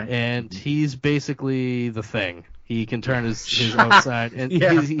 Tessai. And he's basically the Thing. He can turn his outside. And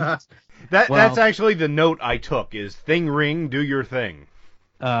That's actually the note I took, is Thing ring, do your thing.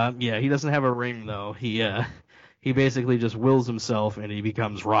 Yeah, he doesn't have a ring, though. He basically just wills himself, and he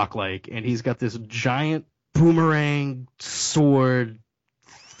becomes rock-like. And he's got this giant boomerang sword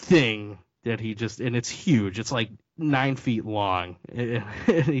thing that and it's huge. It's like 9 feet long. And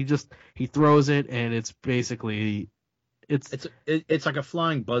he throws it, and it's basically it's like a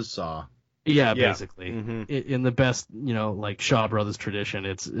flying buzzsaw. Yeah, basically. Mm-hmm. In the best, like Shaw Brothers tradition,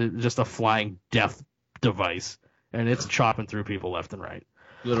 it's just a flying death device, and it's chopping through people left and right.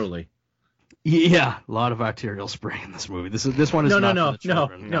 Literally. Yeah, a lot of arterial spraying in this movie. This one is not for the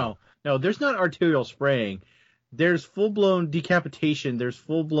children. No. There's not arterial spraying. There's full-blown decapitation. There's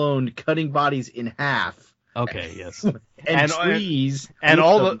full-blown cutting bodies in half. Okay, yes. and trees. And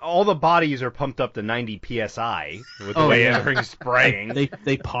all the bodies are pumped up to 90 psi with the way everything's spraying.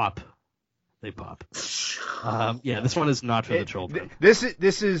 They pop. They pop. Yeah, this one is not for the children. This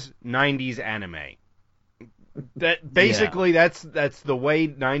is 90s anime. That basically that's the way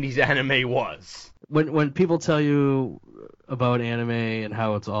 90s anime was. When people tell you about anime and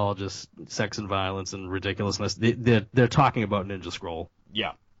how it's all just sex and violence and ridiculousness, they're talking about Ninja Scroll.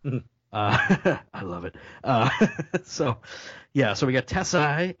 Yeah. I love it. So we got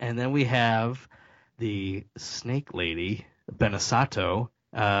Tessai, and then we have the Snake Lady, Benesato.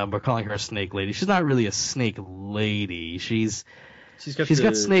 We're calling her Snake Lady. She's not really a snake lady. She's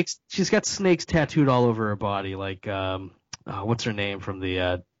got snakes. She's got snakes tattooed all over her body. Like what's her name from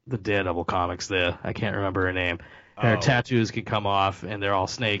the Daredevil comics? I can't remember her name. Her tattoos can come off, and they're all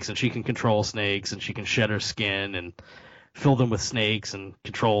snakes, and she can control snakes, and she can shed her skin and fill them with snakes and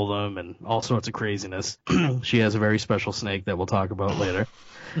control them, and all sorts of craziness. She has a very special snake that we'll talk about later.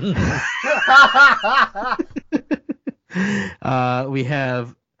 We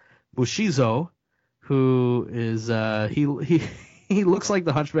have Bushizo, who is he looks like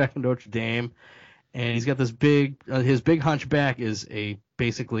the Hunchback of Notre Dame, and he's got this big his big hunchback is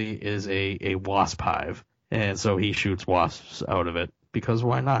basically a wasp hive, and so he shoots wasps out of it because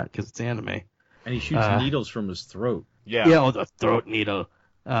why not? Because it's anime. And he shoots needles from his throat. Yeah. Yeah, the throat needle.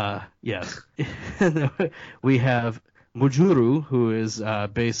 Yes. We have Mujuru, who is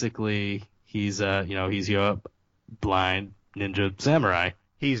basically he's your blind ninja samurai.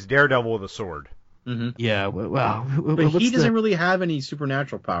 He's Daredevil with a sword. Mm-hmm. Yeah, well, but he doesn't really have any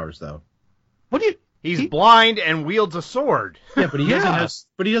supernatural powers, though. What do you? He's blind and wields a sword. Yeah, but he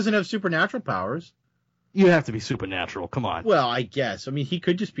doesn't have supernatural powers. You have to be supernatural. Come on. Well, I guess. I mean, he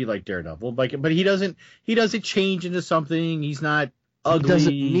could just be like Daredevil, but he doesn't change into something. He's not ugly. He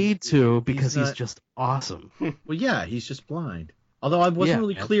doesn't need to because he's just awesome. Well, yeah, he's just blind. Although I wasn't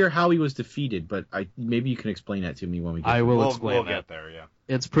really clear how he was defeated, but maybe you can explain that to me when we get there. I will explain we'll that. Get there, yeah.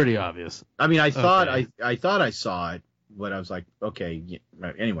 It's pretty obvious. I mean, I thought I saw it, but I was like, okay. Yeah,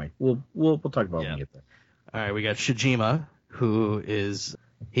 anyway, we'll talk about it when we get there. All right, we got Shijima, who is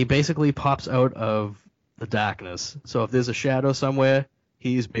he basically pops out of the darkness. So if there's a shadow somewhere,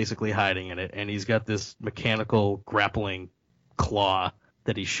 he's basically hiding in it, and he's got this mechanical grappling claw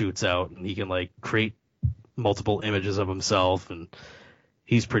that he shoots out, and he can like create multiple images of himself, and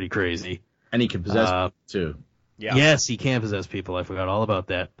he's pretty crazy. And he can possess people too. Yeah. Yes, he can possess people. I forgot all about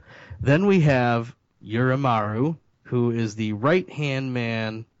that. Then we have Yurimaru, who is the right-hand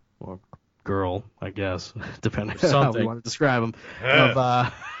man, or girl, I guess, depending on how we want to describe him,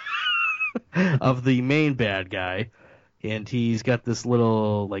 of the main bad guy. And he's got this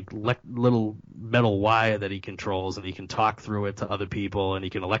little little metal wire that he controls, and he can talk through it to other people, and he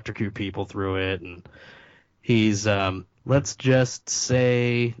can electrocute people through it. And he's let's just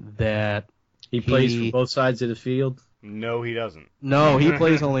say that he plays from both sides of the field. No, he doesn't. No, he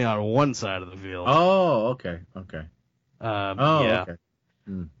plays only on one side of the field. Oh, okay. Yeah. Okay.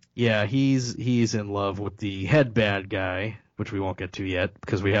 Yeah, he's in love with the head bad guy, which we won't get to yet,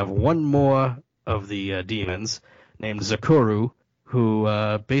 because we have one more of the demons named Zakuru, who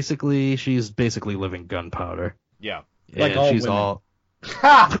she's basically living gunpowder. Yeah. Like all she's women. all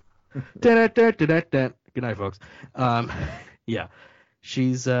Good night, folks. Yeah.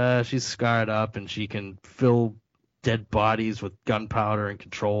 She's scarred up, and she can fill dead bodies with gunpowder and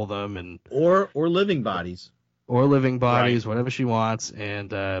control them, and or living bodies. Or living bodies, right. Whatever she wants,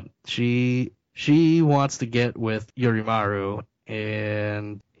 and she she wants to get with Yorimaru,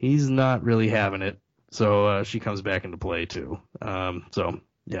 and he's not really having it. So she comes back into play too.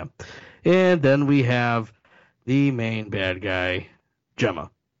 Yeah. And then we have the main bad guy,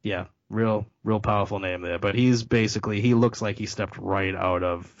 Gemma. Yeah, real powerful name there. But he looks like he stepped right out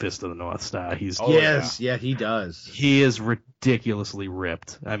of Fist of the North Star. Yeah, he does. He is ridiculously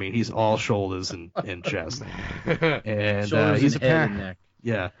ripped. I mean, he's all shoulders and chest. And Shoulders he's and head and neck.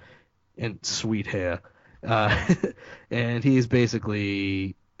 Yeah, and sweet hair. And he's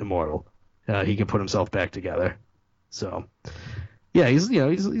basically immortal. He can put himself back together. So, yeah, he's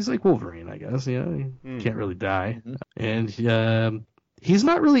like Wolverine, I guess. He can't really die. Mm-hmm. And he's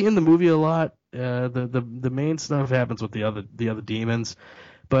not really in the movie a lot. The main stuff happens with the other demons,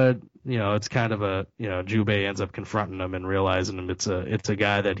 but it's kind of a Jubei ends up confronting him and realizing him it's a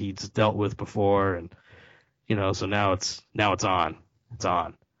guy that he's dealt with before, and so now it's on. It's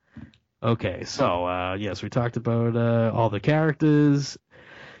on. Okay, so yes, we talked about all the characters.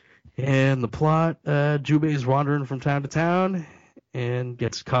 And the plot, Jubei's wandering from town to town and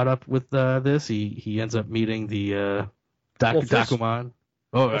gets caught up with this. He ends up meeting the Dakuman.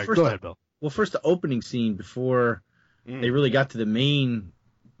 Go ahead, Bill. Well, first the opening scene before they really got to the main.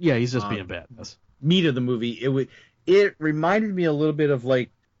 Yeah, he's just being badass. Meat of the movie. It reminded me a little bit of like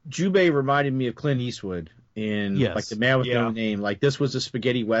Jubei reminded me of Clint Eastwood in like The Man with No Name. Like this was a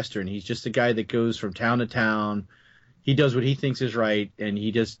spaghetti western. He's just a guy that goes from town to town. He does what he thinks is right, and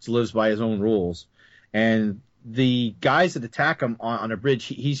he just lives by his own rules. And the guys that attack him on a bridge,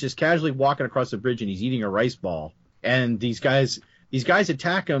 he's just casually walking across the bridge, and he's eating a rice ball. And these guys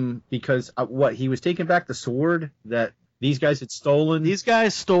attack him because he was taking back the sword that these guys had stolen. These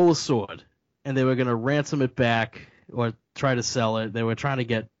guys stole a sword, and they were going to ransom it back or try to sell it. They were trying to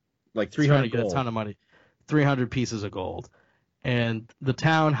get like 300 get a ton of money, 300 pieces of gold. And the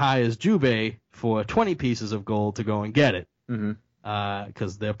town hires Jubei for 20 pieces of gold to go and get it,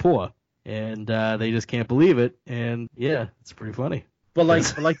 because they're poor, and they just can't believe it. And yeah, it's pretty funny. But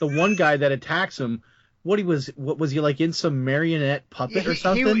like the one guy that attacks him, what was he like in some marionette puppet or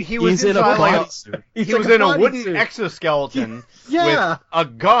something? He was in a wooden exoskeleton with a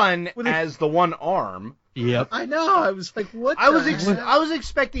gun as the one arm. Yep. I know. I was like, what? I was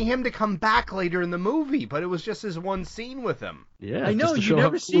expecting him to come back later in the movie, but it was just this one scene with him. Yeah, I know. You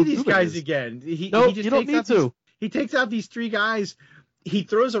never see these guys again. He just you don't need to. He takes out these three guys. He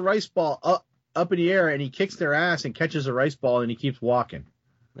throws a rice ball up in the air, and he kicks their ass and catches a rice ball, and he keeps walking.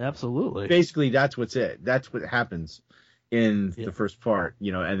 Absolutely. Basically, that's it. That's what happens in the first part,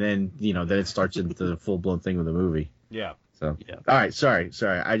 and then then it starts into the full blown thing with the movie. Yeah. So yeah. All right. Sorry.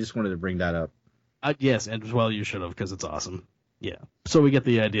 I just wanted to bring that up. Yes, and well, you should have, because it's awesome. Yeah. So we get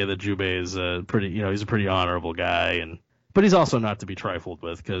the idea that Jubei is he's a pretty honorable guy, but he's also not to be trifled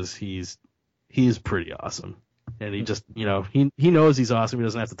with, because he's pretty awesome, and he just he knows he's awesome. He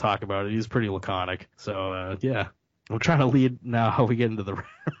doesn't have to talk about it. He's pretty laconic. So yeah, I'm trying to lead now how we get into the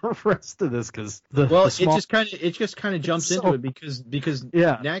rest of this, because it just kind of jumps into it because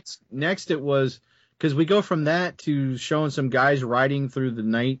next it was. Because we go from that to showing some guys riding through the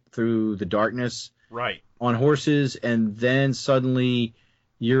night, through the darkness, right, on horses, and then suddenly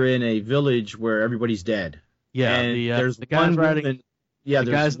you're in a village where everybody's dead. Yeah, and there's the guys riding. The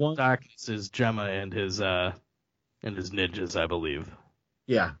guys in the darkness is Gemma and his ninjas, I believe.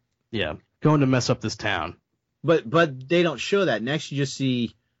 Yeah, going to mess up this town. But they don't show that. Next, you just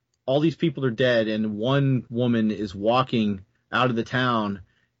see all these people are dead, and one woman is walking out of the town.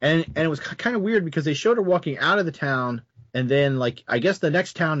 And it was kind of weird because they showed her walking out of the town, and then, like, I guess the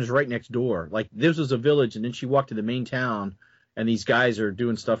next town is right next door. Like, this was a village, and then she walked to the main town, and these guys are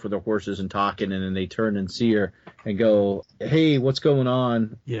doing stuff with their horses and talking, and then they turn and see her and go, hey, what's going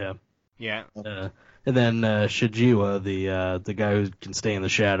on? Yeah. Yeah. And then Shijiwa, the guy who can stay in the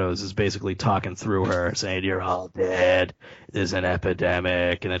shadows, is basically talking through her, saying, you're all dead, there's an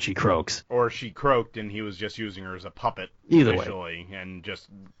epidemic, and then she croaks. Or she croaked and he was just using her as a puppet. Either way. And just,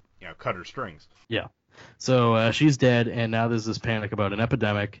 cut her strings. Yeah. So she's dead, and now there's this panic about an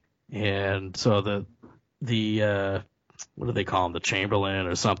epidemic, and so the what do they call him, the Chamberlain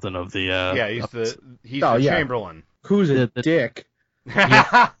or something of the... he's the Chamberlain. Who's a dick.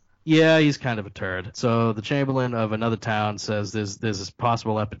 Yeah, he's kind of a turd. So the Chamberlain of another town says there's this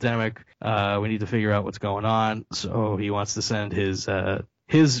possible epidemic. We need to figure out what's going on. So he wants to send his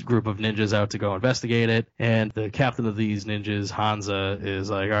his group of ninjas out to go investigate it, and the captain of these ninjas, Hansa, is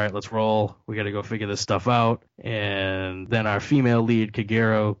like, all right, let's roll. We got to go figure this stuff out. And then our female lead,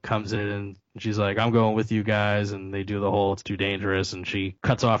 Kagero, comes in and she's like, I'm going with you guys, and they do the whole it's too dangerous, and she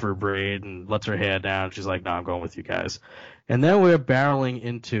cuts off her braid and lets her hair down. She's like, no, I'm going with you guys. And then we're barreling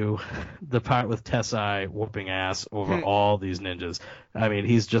into the part with Tessai whooping ass over all these ninjas. I mean,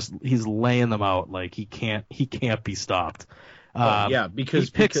 he's laying them out like he can't be stopped. Because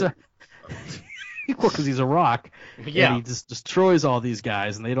he picks because he's a rock. Yeah. And he just destroys all these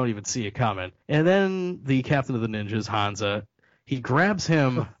guys, and they don't even see it coming. And then the captain of the ninjas, Hansa, he grabs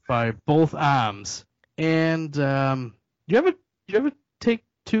him by both arms. And you ever take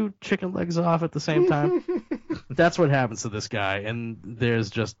two chicken legs off at the same time? That's what happens to this guy. And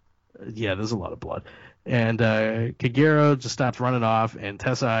there's a lot of blood. And Kagero just stops running off, and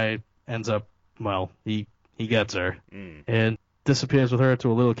Tessai ends up, he gets her and disappears with her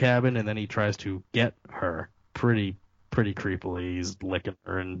to a little cabin, and then he tries to get her pretty creepily. He's licking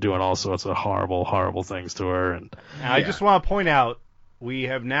her and doing all sorts of horrible, horrible things to her. And I just want to point out, we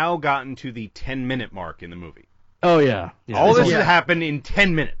have now gotten to the 10-minute mark in the movie. Oh, yeah. All this has happened in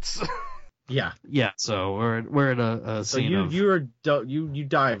 10 minutes. Yeah. Yeah, so we're at a scene of... You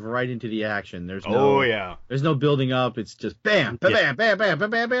dive right into the action. There's no building up. It's just bam, bam, bam, bam, bam,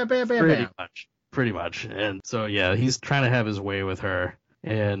 bam, bam, bam, bam. Pretty much. And so, yeah, he's trying to have his way with her,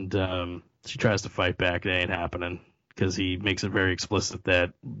 and she tries to fight back. It ain't happening, because he makes it very explicit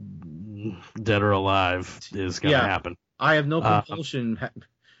that dead or alive is going to happen. I have no compulsion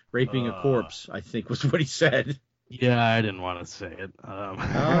raping a corpse, I think was what he said. Yeah, I didn't want to say it.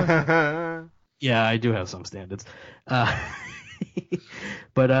 Yeah, I do have some standards. But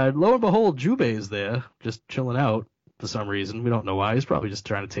lo and behold, Jubei is there, just chilling out. For some reason, we don't know why. He's probably just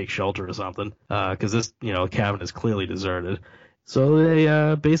trying to take shelter or something, because this, cabin is clearly deserted. So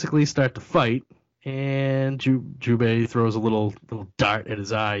they basically start to fight, and Jubei throws a little dart at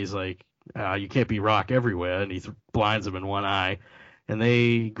his eye. He's like, "You can't be rock everywhere," and he blinds him in one eye. And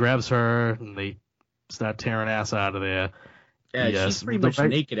they grabs her, and they start tearing ass out of there. Yeah, she's pretty much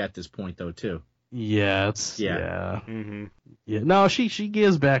naked at this point, though, too. Yeah, Mm-hmm. Yeah. No, she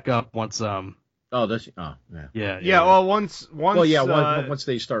gears back up once. Oh, does she? Oh, yeah. Yeah. Well, once. Once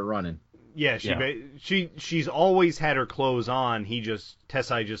they start running. Yeah, she's always had her clothes on.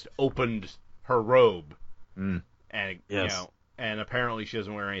 Tessai just opened her robe, and and apparently she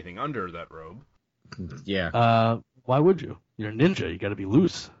doesn't wear anything under that robe. Yeah. Why would you? You're a ninja. You got to be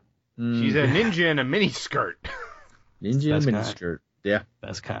loose. She's a ninja in a miniskirt. Ninja in a miniskirt. Yeah.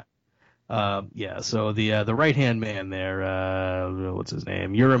 Best kind. So the right-hand man there, what's his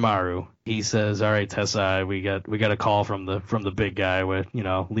name? Yurimaru. He says, all right, Tessai, we got a call from the big guy with,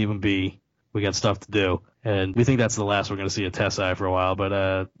 leave him be. We got stuff to do. And we think that's the last we're going to see of Tessai for a while.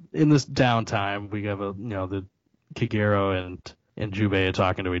 But in this downtime, we have the Kagero and Jubei are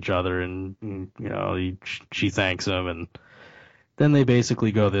talking to each other, and she thanks him, and then they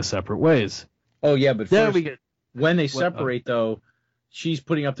basically go their separate ways. Oh, yeah, but first, when they separate, though, she's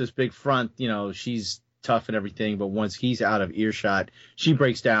putting up this big front, she's tough and everything, but once he's out of earshot, she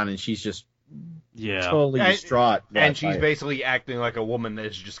breaks down and she's just totally distraught. And she's basically acting like a woman that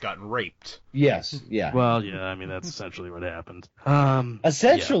has just gotten raped. Yes, yeah. Well, yeah, I mean, that's essentially what happened.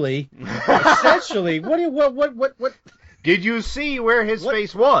 Essentially? Yeah. Essentially? What? Did you see where his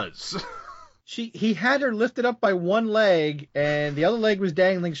face was? He had her lifted up by one leg, and the other leg was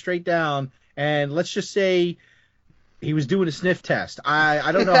dangling straight down, and let's just say he was doing a sniff test.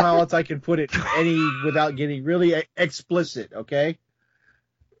 I don't know how else I can put it without getting really explicit, okay?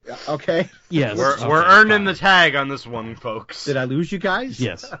 Okay? Yes. We're earning the tag on this one, folks. Did I lose you guys?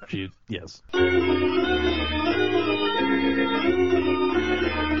 Yes. Yes.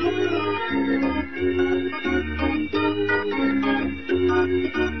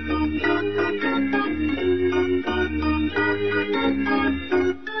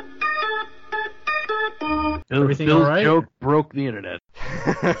 Everything Bill's all right? joke broke the internet.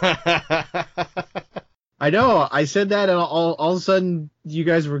 I know. I said that, and all of a sudden, you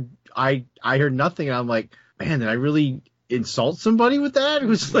guys were. I heard nothing, and I'm like, man, did I really insult somebody with that? It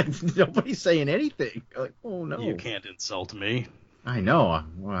was like nobody's saying anything. I'm like, oh no, you can't insult me. I know.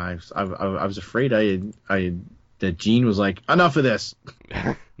 Well, I was afraid that Gene was like, enough of this.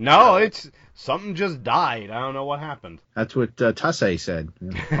 No, it's something just died. I don't know what happened. That's what Tessai said.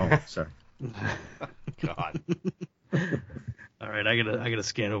 Oh, sorry. God. All right, I gotta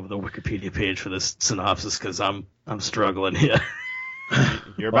scan over the Wikipedia page for this synopsis because I'm struggling here.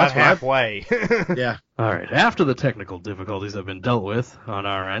 You're about halfway. Yeah. All right. After the technical difficulties have been dealt with on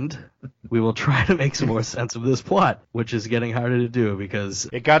our end, we will try to make some more sense of this plot, which is getting harder to do because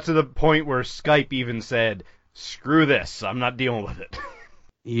It got to the point where Skype even said, "Screw this, I'm not dealing with it."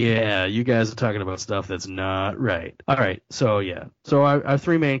 yeah, you guys are talking about stuff that's not right. All right, so yeah. So our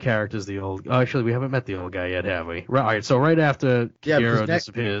three main characters, actually, we haven't met the old guy yet, have we? Right, all right, so right after Hiro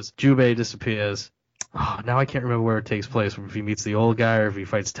disappears, Jubei disappears. Oh, now I can't remember where it takes place, if he meets the old guy or if he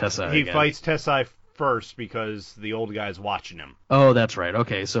fights Tessai He again. fights Tessai first because the old guy's watching him. Oh, that's right.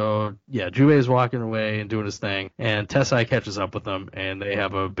 Okay, so yeah, Jubei's walking away and doing his thing, and Tessai catches up with them, and they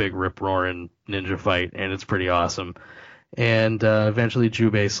have a big rip-roaring ninja fight, and it's pretty awesome. And eventually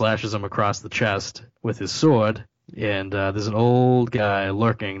Jubei slashes him across the chest with his sword, and there's an old guy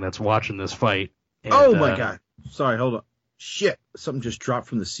lurking that's watching this fight. And, Oh my god. Sorry, hold on. Shit. Something just dropped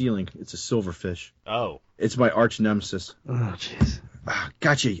from the ceiling. It's a silverfish. Oh. It's my arch nemesis. Oh, jeez.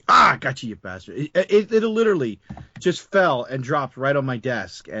 Gotcha, you bastard. It literally just fell and dropped right on my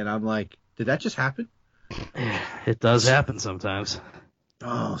desk, and I'm like, did that just happen? It does happen sometimes.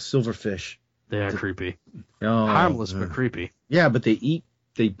 Oh, silverfish. They are creepy. Oh, Harmless, but creepy. Yeah, but they eat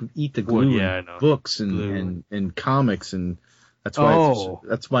the glue Well, yeah, in I know. books Glue. and comics, and that's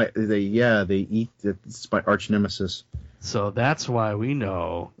why they eat. It's my arch nemesis. So that's why we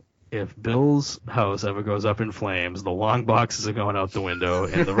know if Bill's house ever goes up in flames, the long boxes are going out the window,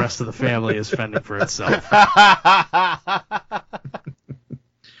 and the rest of the family is fending for itself.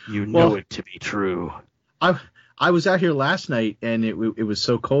 You know it to be true. I was out here last night, and it was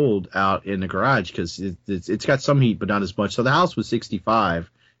so cold out in the garage because it's got some heat, but not as much. So the house was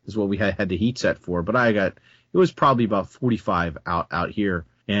 65 is what we had the heat set for, but it was probably about 45 out here.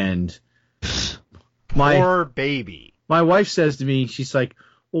 And Poor baby. My wife says to me, she's like,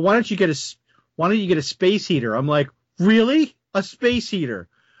 "Well, why don't you get a space heater?" I'm like, "Really? A space heater?"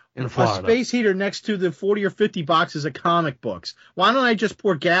 In Florida. A space heater next to the 40 or 50 boxes of comic books. Why don't I just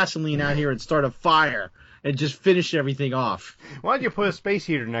pour gasoline out here and start a fire and just finish everything off? Why don't you put a space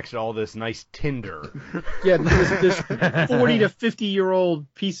heater next to all this nice tinder? Yeah, this 40 to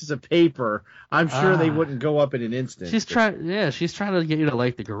 50-year-old pieces of paper, I'm sure they wouldn't go up in an instant. She's trying to get you to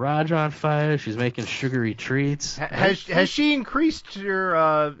light the garage on fire. She's making sugary treats. Has she increased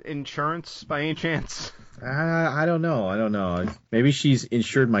your insurance by any chance? I don't know. Maybe she's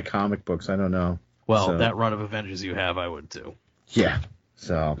insured my comic books. I don't know. Well, that run of Avengers you have, I would too. Yeah.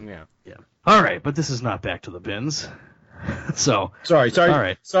 So. Yeah. All right, but this is not Back to the Bins. So. Sorry. All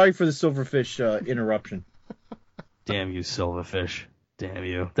right. Sorry for the silverfish interruption. Damn you, Silverfish. Damn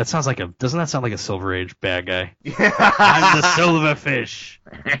you. Doesn't that sound like a Silver Age bad guy? Yeah. I'm the Silverfish.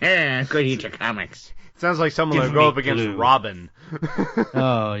 Good eat your comics. Sounds like someone Give that would go me up against glue. Robin.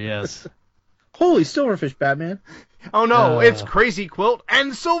 Oh, yes. Holy silverfish, Batman. Oh no, it's Crazy Quilt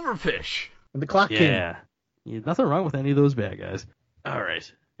and Silverfish. And the Clock King. Yeah. Nothing wrong with any of those bad guys. All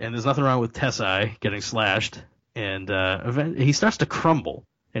right. And there's nothing wrong with Tessai getting slashed. And he starts to crumble.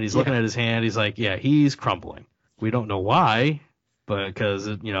 And he's looking at his hand. He's like, yeah, he's crumbling. We don't know why, but because,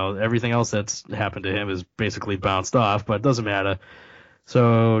 everything else that's happened to him is basically bounced off, but it doesn't matter.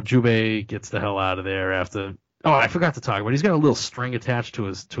 So Jubei gets the hell out of there after. Oh, I forgot to talk about. He's got a little string attached to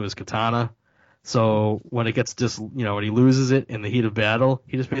his katana. So when it gets when he loses it in the heat of battle,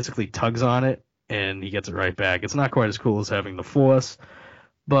 he just basically tugs on it and he gets it right back. It's not quite as cool as having the force,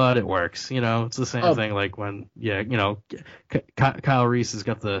 but it works. It's the same thing like when Kyle Reese has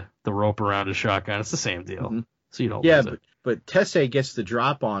got the rope around his shotgun. It's the same deal. Mm-hmm. So you don't Yeah, lose it. but Tessai gets the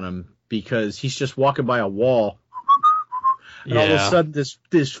drop on him because he's just walking by a wall. And all of a sudden this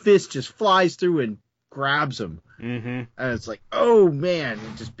fist just flies through and grabs him. Mm-hmm. And it's like, oh man,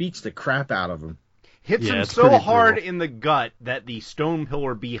 it just beats the crap out of him. Hits him it's so pretty hard brutal. in the gut that the stone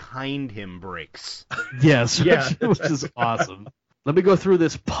pillar behind him breaks. Yes, Yeah. which is awesome. Let me go through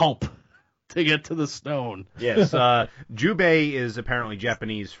this pulp to get to the stone. Yes, Jubei is apparently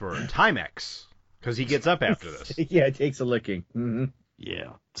Japanese for Timex, because he gets up after this. Yeah, it takes a licking. Mm-hmm.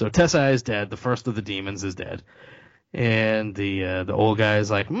 Yeah. So Tessai is dead. The first of the demons is dead. And the old guy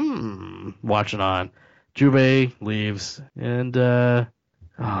is like, watching on. Jubei leaves. And, all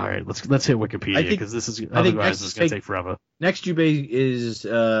right, let's hit Wikipedia, because this is, otherwise it's going to take forever. Next, Jubei is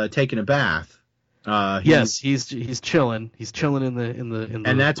taking a bath. Yes, he's chilling. He's chilling in the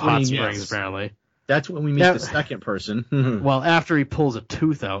And that's when hot he springs, meets- apparently. That's when we meet the second person. Well, after he pulls a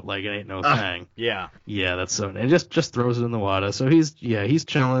tooth out like it ain't no thing. Yeah. Yeah, that's so. And just throws it in the water. So he's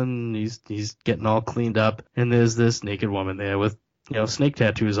chilling. He's getting all cleaned up. And there's this naked woman there with snake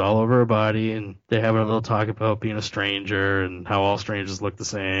tattoos all over her body. And they're having a little talk about being a stranger and how all strangers look the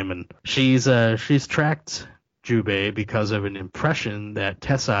same. And she's tracked Jubei because of an impression that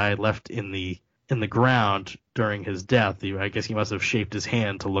Tessai left in the in the ground during his death. I guess he must have shaped his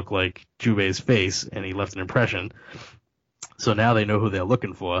hand to look like Jubei's face, and he left an impression. So now they know who they're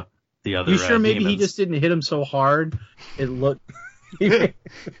looking for. The other. You sure maybe demons. he just didn't hit him so hard? It looked.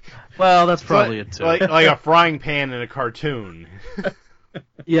 Well, that's probably it too. Like a frying pan in a cartoon.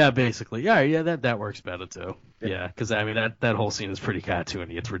 Yeah, basically. Yeah, that works better too. Yeah, because I mean that whole scene is pretty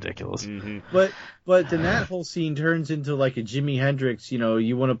cartoony. It's ridiculous. Mm-hmm. But then that whole scene turns into like a Jimi Hendrix.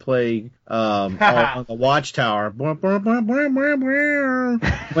 You want to play on the Watchtower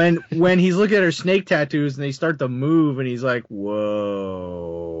when he's looking at her snake tattoos and they start to move and he's like,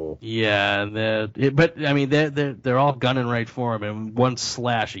 whoa. Yeah, they're all gunning right for him, and one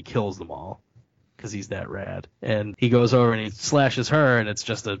slash he kills them all because he's that rad. And he goes over and he slashes her, and it's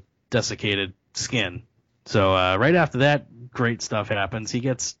just a desiccated skin. So right after that, great stuff happens.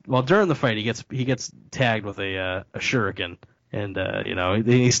 During the fight, he gets tagged with a shuriken, and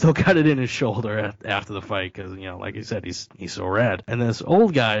he still got it in his shoulder after the fight because like you said, he's so rad. And this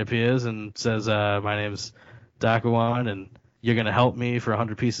old guy appears and says, "My name's Dakuan, and you're gonna help me for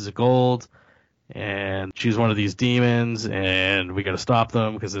 100 pieces of gold." And she's one of these demons, and we got to stop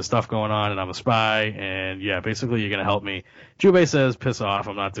them because there's stuff going on, and I'm a spy, and yeah, basically you're going to help me. Jubei says, piss off,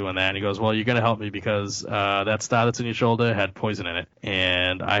 I'm not doing that. And he goes, well, you're going to help me because that star that's in your shoulder had poison in it,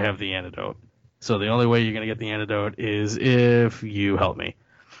 and I have the antidote. So the only way you're going to get the antidote is if you help me.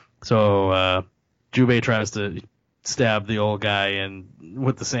 So Jubei tries to stab the old guy in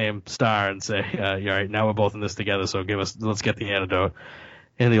with the same star and say, all right, now we're both in this together, so let's get the antidote.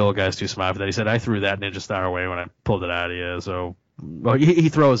 And the old guy's too smart for that. He said, I threw that ninja star away when I pulled it out of you. So he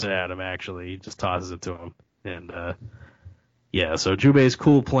throws it at him, actually. He just tosses it to him. And, so Jubei's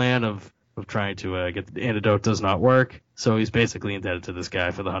cool plan of trying to get the antidote does not work. So he's basically indebted to this guy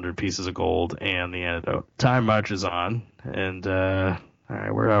for the 100 pieces of gold and the antidote. Time marches on. And, all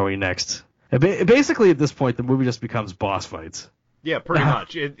right, where are we next? Basically, at this point, the movie just becomes boss fights. Yeah, pretty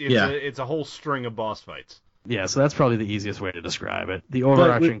much. It's a whole string of boss fights. Yeah, so that's probably the easiest way to describe it. The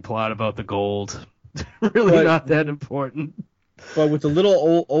overarching plot about the gold, really not that important. But with the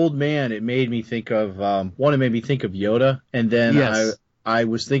little old man, it made me think of it made me think of Yoda, and then yes. I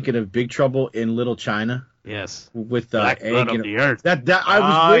was thinking of Big Trouble in Little China. Yes, with the Black egg blood of the earth. I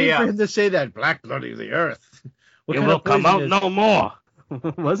was waiting for him to say that Black blood of the earth. It will come out no more.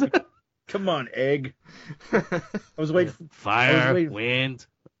 Was it? Come on, egg. I was waiting. Fire, wind,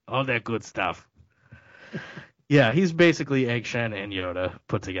 all that good stuff. Yeah, he's basically Egg Shen and Yoda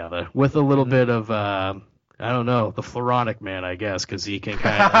put together with a little bit of I don't know, the Floronic Man, I guess, because he can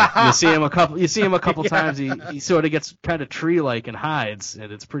kind of you see him a couple times. He sort of gets kind of tree-like and hides,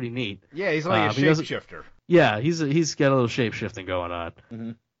 and it's pretty neat. Yeah, he's like a shapeshifter. Yeah, he's got a little shape-shifting going on.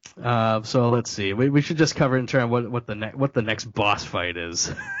 Mm-hmm. So let's see. We should just cover in turn what the next boss fight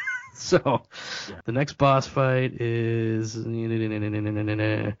is. So the next boss fight is.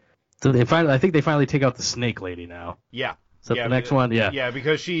 So I think they finally take out the snake lady now. Yeah. So the next one, yeah. Yeah,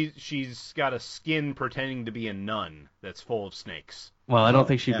 because she's got a skin pretending to be a nun that's full of snakes. Well, I don't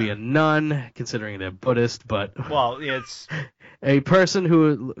think she'd be a nun, considering they're Buddhist, but... Well, it's... a person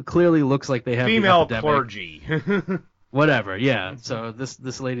who clearly looks like they have female the clergy. Whatever, yeah. So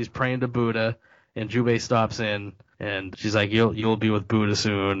this lady's praying to Buddha, and Jubei stops in, and she's like, you'll be with Buddha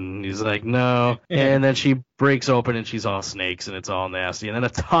soon. And he's like, no. And then she breaks open, and she's all snakes, and it's all nasty. And then a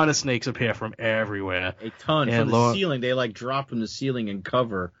ton of snakes appear from everywhere. A ton from the ceiling. They drop from the ceiling and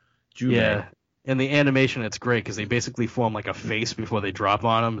cover Jubei. Yeah. And the animation, it's great because they basically form like a face before they drop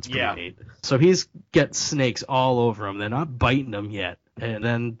on him. It's pretty neat. So he's got snakes all over him. They're not biting him yet. And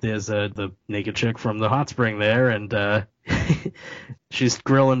then there's the naked chick from the hot spring there, and she's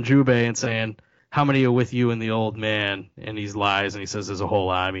grilling Jubei and saying, how many are with you and the old man? And he lies, and he says there's a whole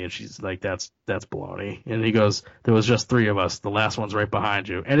army, and she's like, that's baloney. And he goes, there was just 3 of us. The last one's right behind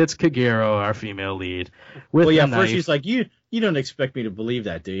you. And it's Kagero, our female lead. First she's like, you don't expect me to believe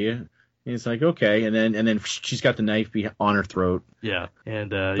that, do you? And it's like, okay, and then she's got the knife on her throat. Yeah, and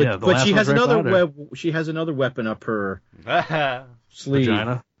but she has she has another weapon up her sleeve,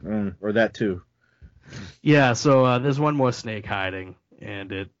 vagina, or that too. Yeah, so there's one more snake hiding,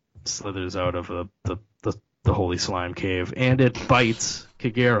 and it slithers out of the holy slime cave, and it bites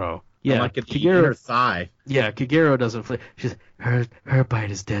Kagero. Yeah, like Kagero, her thigh. Yeah, Kagero doesn't flee. She's her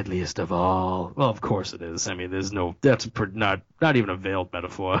bite is deadliest of all. Well, of course it is. I mean, that's not even a veiled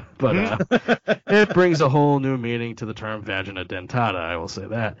metaphor, but it brings a whole new meaning to the term vagina dentata. I will say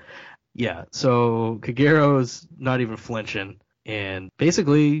that. Yeah, so Kagero's not even flinching, and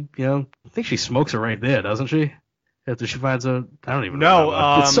basically, I think she smokes her right there, doesn't she? After she finds out, I don't even No,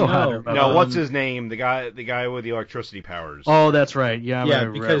 remember. It's so hard to no, remember. No, what's his name? The guy with the electricity powers. Oh, that's right. Yeah, Yeah,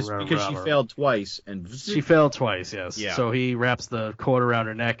 because she failed twice, and She failed twice, yes. Yeah. So he wraps the cord around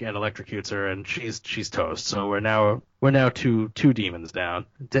her neck and electrocutes her, and she's toast. So we're now two demons down.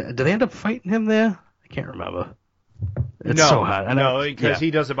 Do they end up fighting him there? I can't remember. It's so hot. No, because he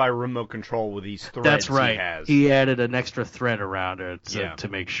does it by remote control with these threads. That's right. He has. He added an extra thread around her to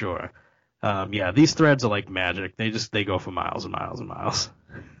make sure. These threads are like magic. They go for miles and miles and miles,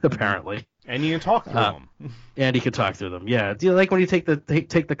 apparently. And you can talk through them. And he can talk through them. Yeah. Do you like when you take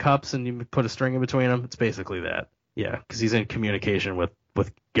the cups and you put a string in between them? It's basically that. Yeah, because he's in communication with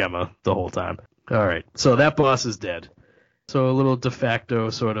Gemma the whole time. All right. So that boss is dead. So a little de facto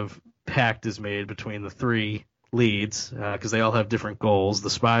sort of pact is made between the three leads because they all have different goals.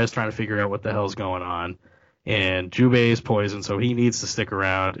 The spy is trying to figure out what the hell's going on. And Jubei is poisoned, so he needs to stick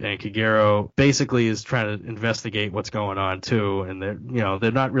around. And Kagero basically is trying to investigate what's going on too. And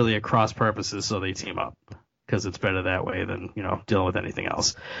they're not really at cross purposes, so they team up because it's better that way than dealing with anything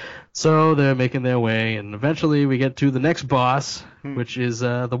else. So they're making their way, and eventually we get to the next boss, which is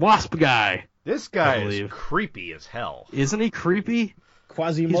the Wasp guy. This guy is creepy as hell. Isn't he creepy?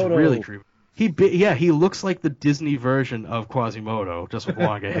 Quasimodo. He's really creepy. He looks like the Disney version of Quasimodo, just with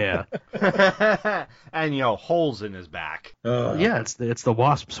longer hair. And, holes in his back. Yeah, it's the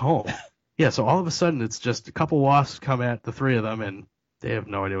Wasp's home. Yeah, so all of a sudden it's just a couple wasps come at the three of them, and they have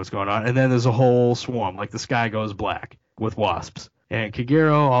no idea what's going on. And then there's a whole swarm, like the sky goes black with wasps. And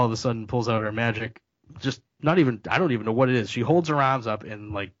Kagero all of a sudden pulls out her magic. I don't even know what it is. She holds her arms up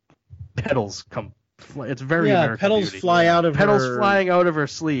and, like, petals come. It's very American petals Beauty. fly out of petals her... flying out of her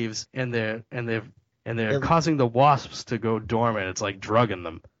sleeves, and they're causing the wasps to go dormant. It's like drugging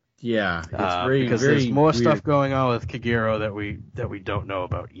them. Yeah, it's because there's more stuff going on with Kagero that we don't know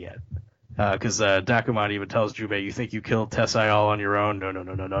about yet. Because Dakuman even tells Jubei, "You think you killed Tessai all on your own?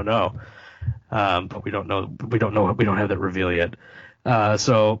 No. But we don't know. We don't have that reveal yet.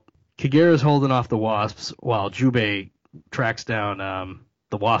 So Kagero's holding off the wasps while Jubei tracks down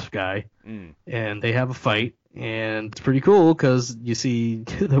the wasp guy, and they have a fight, and it's pretty cool because you see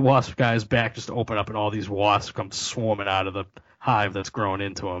the wasp guy's back just open up and all these wasps come swarming out of the hive that's grown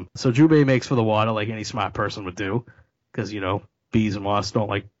into him. So Jubei makes for the water like any smart person would do because, bees and wasps don't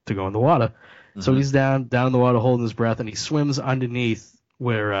like to go in the water. Mm-hmm. So he's down in the water holding his breath, and he swims underneath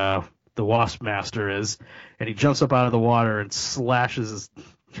where the wasp master is, and he jumps up out of the water and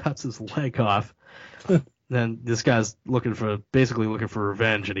cuts his leg off. Then this guy's basically looking for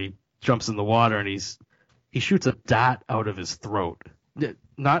revenge, and he jumps in the water and he shoots a dot out of his throat.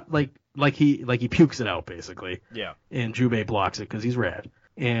 Not like he pukes it out basically. Yeah. And Jubei blocks it because he's rad.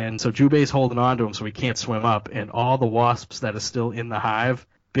 And so Jubei's holding on to him so he can't swim up, and all the wasps that are still in the hive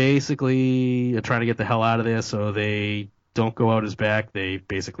basically are trying to get the hell out of there, so they don't go out his back. They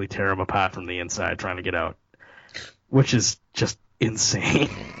basically tear him apart from the inside trying to get out, which is just insane.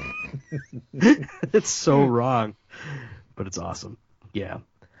 It's so wrong, but it's awesome. Yeah.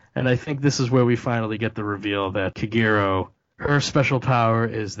 And I think this is where we finally get the reveal that Kagero, her special power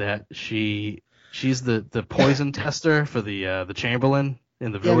is that she's the poison tester for the Chamberlain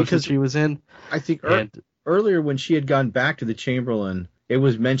in the village that she was in. I think earlier when she had gone back to the Chamberlain, it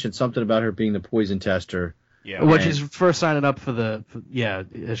was mentioned something about her being the poison tester. Yeah. When she's first signing up for the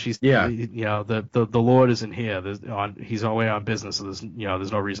Lord isn't here. He's away on business, so there's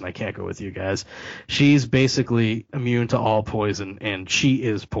no reason I can't go with you guys. She's basically immune to all poison, and she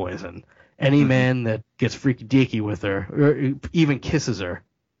is poison. Any man that gets freaky deaky with her, or even kisses her,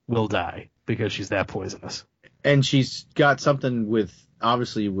 will die because she's that poisonous. And she's got something with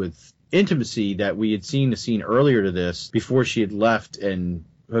intimacy that we had seen the scene earlier to this before she had left and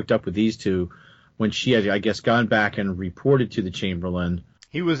hooked up with these two. When she had, I guess, gone back and reported to the Chamberlain.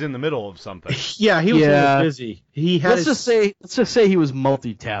 He was in the middle of something. Yeah, he was a little busy. Let's just say he was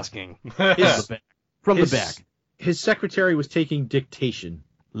multitasking from the back. His secretary was taking dictation.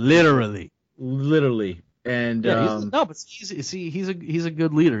 Literally. And but he's a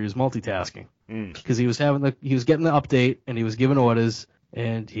good leader. He's multitasking because he was getting the update and he was giving orders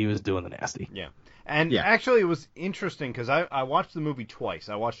and he was doing the nasty. Yeah. And actually, it was interesting because I watched the movie twice.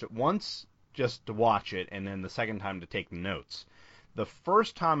 I watched it once just to watch it, and then the second time to take notes. The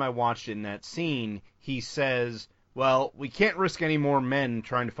first time I watched it in that scene, he says, well, we can't risk any more men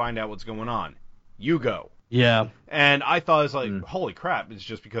trying to find out what's going on. You go. Yeah. And I thought, it was like, holy crap, it's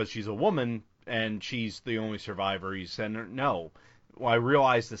just because she's a woman and she's the only survivor. He said, no. What I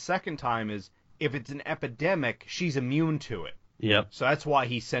realized the second time is, if it's an epidemic, she's immune to it. Yep. So that's why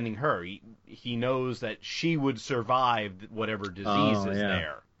he's sending her. He knows that she would survive whatever disease is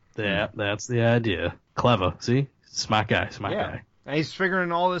there. Yeah, that's the idea. Clever. See? Smart guy. And he's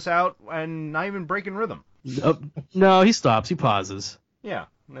figuring all this out and not even breaking rhythm. No, he stops. He pauses. Yeah,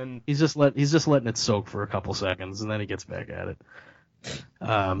 and He's just letting it soak for a couple seconds, and then he gets back at it.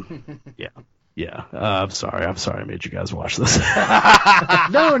 Yeah. I'm sorry I made you guys watch this.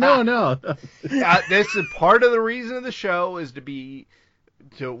 No. this is part of the reason of the show is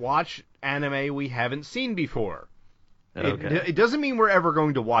to watch anime we haven't seen before. Okay. It doesn't mean we're ever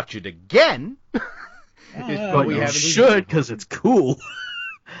going to watch it again. But we should, because it's cool.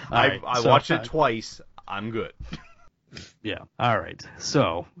 I watched it twice. I'm good. Yeah. All right.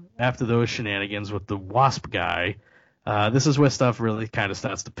 So after those shenanigans with the wasp guy, this is where stuff really kind of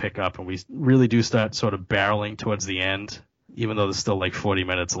starts to pick up, and we really do start sort of barreling towards the end. Even though there's still like 40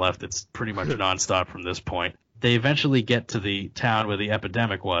 minutes left, it's pretty much nonstop from this point. They eventually get to the town where the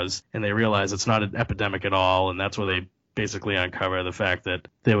epidemic was, and they realize it's not an epidemic at all, and that's where they basically uncover the fact that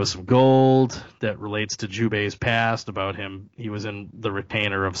there was some gold that relates to Jubei's past about him. He was in the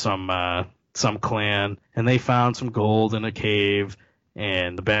retainer of some clan, and they found some gold in a cave,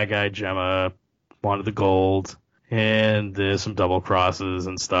 and the bad guy Gemma wanted the gold, and there's some double crosses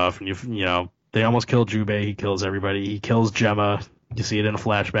and stuff, and you know they almost kill Jubei. He kills everybody. He kills Gemma. You see it in a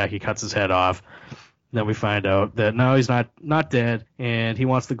flashback. He cuts his head off. Then we find out that no, he's not dead, and he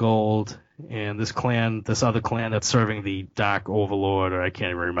wants the gold. And this other clan that's serving the Dark Overlord, or I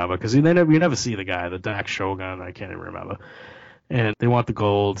can't even remember, because you never see the guy, the Dark Shogun, I can't even remember. And they want the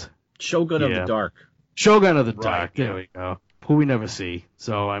gold. Shogun of the Dark. Shogun of the Dark, there we go. Who we never see.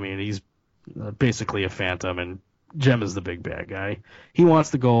 So, I mean, he's basically a phantom, and Jem is the big bad guy. He wants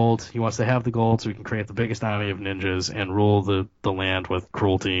the gold. He wants to have the gold so he can create the biggest army of ninjas and rule the land with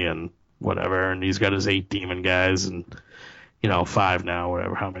cruelty and whatever. And he's got his 8 demon guys and, 5 now,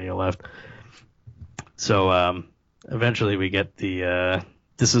 whatever, how many are left. So eventually we get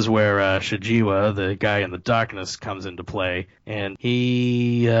this is where Shijiwa, the guy in the darkness, comes into play, and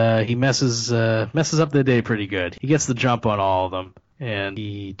he messes up their day pretty good. He gets the jump on all of them, and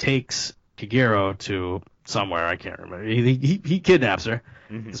he takes Kagero to somewhere, I can't remember. He kidnaps her.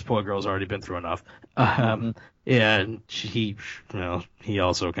 Mm-hmm. This poor girl's already been through enough. And he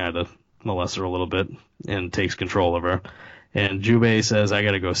also kind of molests her a little bit and takes control of her. And Jubei says, I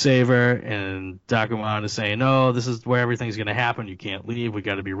gotta go save her, and Dakuman is saying, no, this is where everything's gonna happen, you can't leave, we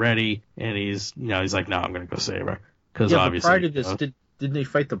gotta be ready, and he's like, no, I'm gonna go save her. Because obviously, prior to this, didn't they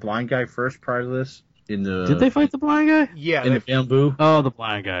fight the blind guy first prior to this? Did they fight the blind guy? Yeah. In the bamboo? Oh, the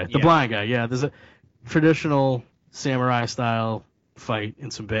blind guy. The blind guy, yeah. There's a traditional samurai-style fight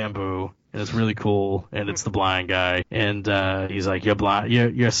in some bamboo, and it's really cool, and it's the blind guy, and he's like, you're blind,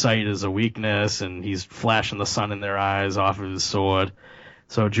 your sight is a weakness, and he's flashing the sun in their eyes off of his sword.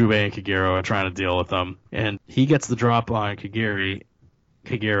 So Jubei and Kagero are trying to deal with them, and he gets the drop on Kagero,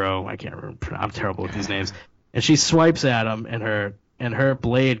 I can't remember, I'm terrible with these names, and she swipes at him, and her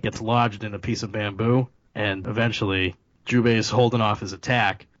blade gets lodged in a piece of bamboo, and eventually Jubei is holding off his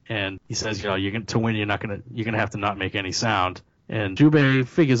attack, and he says, to win, you're gonna have to not make any sound. And Jubei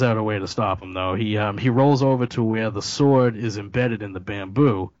figures out a way to stop him, though. He rolls over to where the sword is embedded in the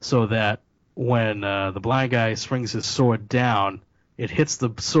bamboo, so that when the blind guy swings his sword down, it hits the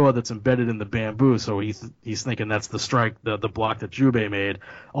sword that's embedded in the bamboo. So he's thinking that's the strike, the block that Jubei made.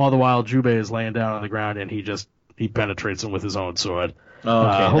 All the while, Jubei is laying down on the ground, and he penetrates him with his own sword. Oh,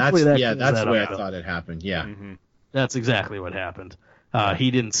 okay. Hopefully that's the way I thought it happened. Yeah. Mm-hmm. That's exactly what happened.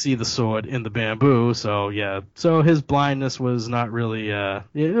 He didn't see the sword in the bamboo, so yeah. So his blindness was not really.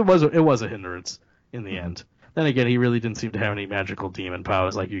 It was a hindrance in the end. Then again, he really didn't seem to have any magical demon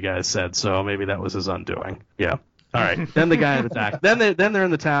powers, like you guys said. So maybe that was his undoing. Yeah. All right. Then the guy in the dark. Then they're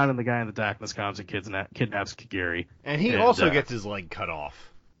in the town, and the guy in the darkness comes and kidnaps Kagiri. And he also gets his leg cut off.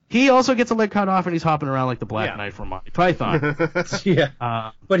 He also gets a leg cut off, and he's hopping around like the Black Knight from Monty Python.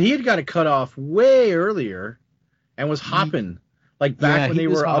 Yeah. But he had got it cut off way earlier, and was hopping. Like back when they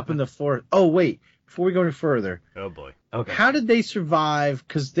were up in the forest. Oh, wait. Before we go any further. Oh, boy. Okay. How did they survive?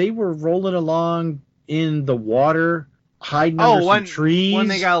 Because they were rolling along in the water, hiding under some trees.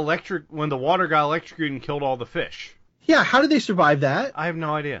 When the water got electrocuted and killed all the fish. Yeah, how did they survive that? I have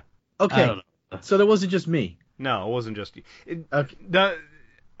no idea. Okay. I don't know. So that wasn't just me. No, it wasn't just you. Okay.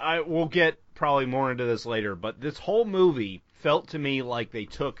 We'll get probably more into this later, but this whole movie felt to me like they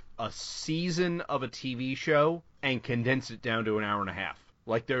took a season of a TV show and condensed it down to an hour and a half.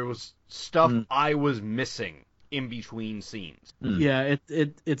 Like there was stuff I was missing in between scenes. Yeah,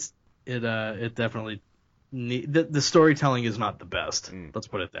 it definitely the storytelling is not the best. Let's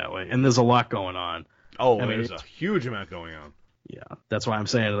put it that way. And there's a lot going on. Oh, there's a huge amount going on. Yeah, that's why I'm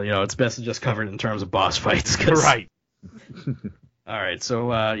saying it's best to just cover it in terms of boss fights. 'Cause, right. All right, so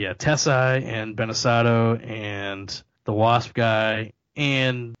Tessai and Benisato and the Wasp guy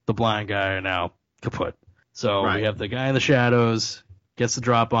and the blind guy are now kaput. So Right. we have the guy in the shadows gets the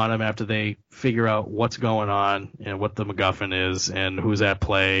drop on him after they figure out what's going on and what the MacGuffin is and who's at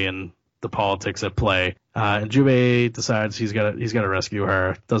play and the politics at play. And Jubei decides he's got to rescue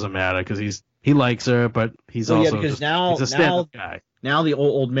her. Doesn't matter because he likes her, but he's Well, yeah, also because now- he's a stand-up guy. Now the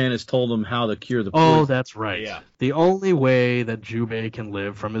old man has told him how to cure the poison. Oh, that's right. Yeah. The only way that Jubei can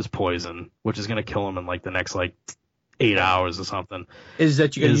live from his poison, which is going to kill him in like the next 8 hours or something, is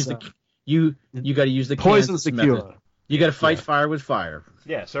that you got to is, use the you got to use the poison's the Kansas method. cure. You got to fight Yeah. fire with fire.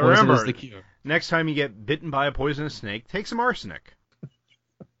 Yeah, so Poison remember, is the cure. next time you get bitten by a poisonous snake, take some arsenic.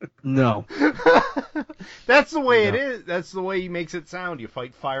 No. That's the way it No. is. That's the way he makes it sound. You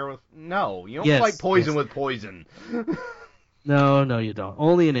fight fire with... No, you don't Yes, fight poison yes. with poison. No, you don't.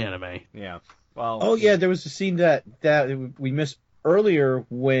 Only in anime. Yeah. Well. Oh yeah, there was a scene that we missed earlier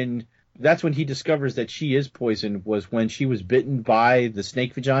when that's when he discovers that she is poison was when she was bitten by the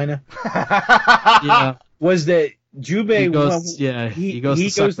snake vagina. Yeah. Was that Jubei? He goes to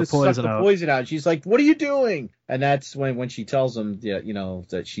suck the poison out. poison out. She's like, "What are you doing?" And that's when she tells him,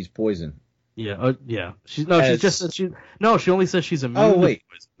 that she's poison. Yeah. Yeah. She As- just said she only says she's immune Oh, to wait.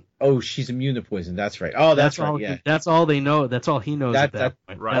 poison. Oh, she's immune to poison. That's right. Oh, that's right. all. Yeah. That's all they know. That's all he knows at that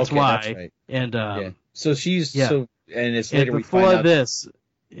point. right. That's Okay, why. that's right. And Yeah. So she's yeah. so, and it's and later we before find out this,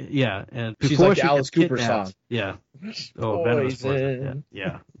 yeah, and she's before like she the Alice gets Cooper kidnapped- song. Yeah. Oh, venomous poison. Poison.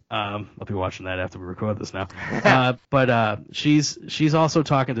 Yeah. I'll be watching that after we record this now. But she's also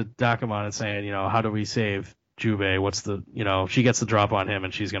talking to Dakamon and saying, how do we save Jubei? What's the, she gets the drop on him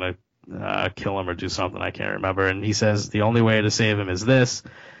and she's gonna kill him or do something. I can't remember. And he says the only way to save him is this.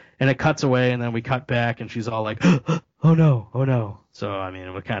 And it cuts away, and then we cut back, and she's all like, "Oh no!" So I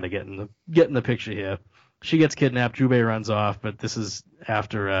mean, we're kind of getting the picture here. She gets kidnapped. Jubei runs off, but this is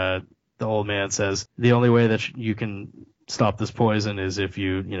after the old man says the only way that you can stop this poison is if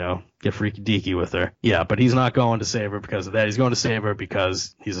you get freaky deaky with her. Yeah, but he's not going to save her because of that. He's going to save her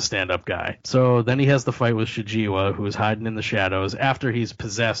because he's a stand-up guy. So then he has the fight with Shijiwa, who is hiding in the shadows after he's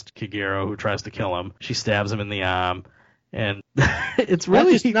possessed Kagero, who tries to kill him. She stabs him in the arm. And it's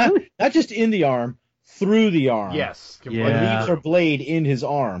really not just in the arm, through the arm. Yes. Yeah. Like leaves her blade in his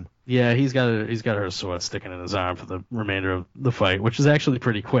arm. Yeah, he's got her sword sticking in his arm for the remainder of the fight, which is actually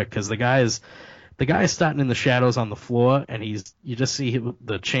pretty quick because the guy is starting in the shadows on the floor, and you just see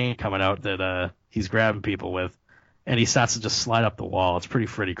the chain coming out that he's grabbing people with, and he starts to just slide up the wall. It's pretty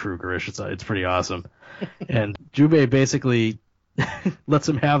Freddy Krueger-ish. It's pretty awesome. And Jubei basically lets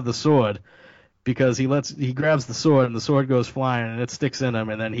him have the sword. Because he grabs the sword and the sword goes flying and it sticks in him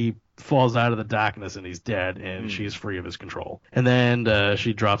and then he falls out of the darkness and he's dead and she's free of his control. And then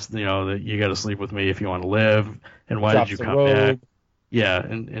she drops, that you got to sleep with me if you want to live. And why did you come back? Yeah,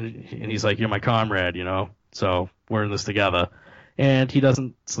 and he's like, you're my comrade, so we're in this together. And he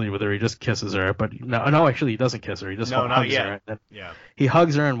doesn't sleep with her, he just kisses her. But no, actually he doesn't kiss her. He just hugs her. And he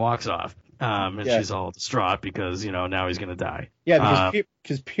hugs her and walks off. And she's all distraught because, now he's going to die. Yeah,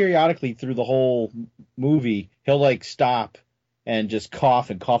 because periodically through the whole movie, he'll stop and just cough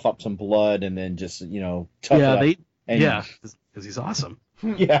up some blood and then just, tough it up. Because he's awesome.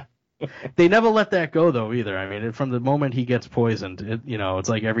 Yeah. They never let that go, though, either. I mean, from the moment he gets poisoned, it's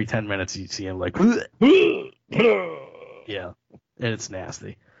like every 10 minutes you see him like, yeah, and it's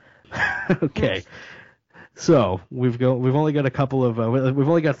nasty. Okay. So we've only got a couple of we've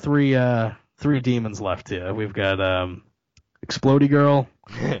only got three demons left here. We've got Explodey Girl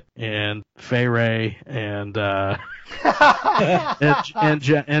and Fey Ray and Gemma.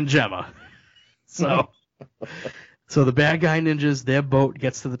 So the bad guy ninjas, their boat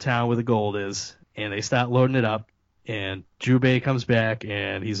gets to the town where the gold is, and they start loading it up. And Jubei comes back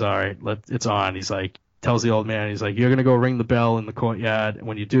and he's all right. It's on. He's like tells the old man, he's like, you're gonna go ring the bell in the courtyard, and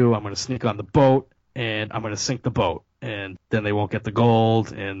when you do, I'm gonna sneak on the boat. And I'm going to sink the boat, and then they won't get the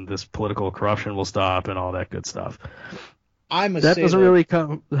gold, and this political corruption will stop, and all that good stuff. That doesn't really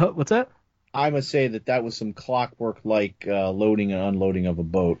come. What's that? I must say that was some clockwork like loading and unloading of a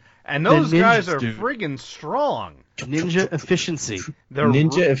boat. And those guys are friggin' strong. Ninja efficiency.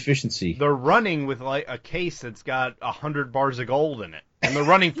 Efficiency. They're running with a case that's got 100 bars of gold in it, and they're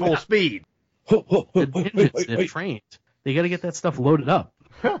running full speed. They're trained. They got to get that stuff loaded up.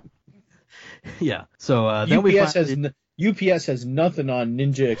 Yeah. So then UPS has nothing on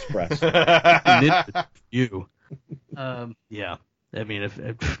Ninja Express. Yeah. I mean,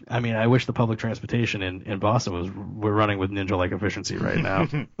 I wish the public transportation in Boston were running with ninja-like efficiency right now.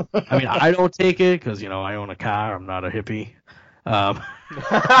 I mean, I don't take it because I own a car. I'm not a hippie.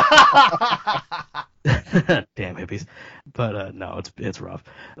 Damn hippies. But no, it's rough.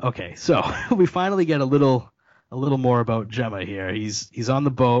 Okay, so we finally get a little more about Gemma here. He's on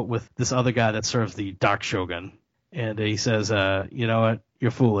the boat with this other guy that serves the Dark Shogun, and he says, you know what,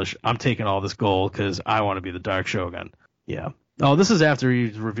 you're foolish. I'm taking all this gold because I want to be the Dark Shogun. Yeah. Oh, this is after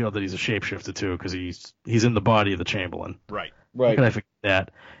he's revealed that he's a shapeshifter too, because he's in the body of the Chamberlain. Right. How can I forget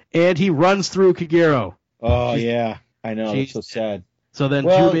that? And he runs through Kagero. Oh, yeah. I know. It's so sad. So then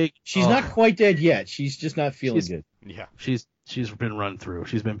Jubei... She's not quite dead yet. She's just not feeling good. Yeah. She's been run through.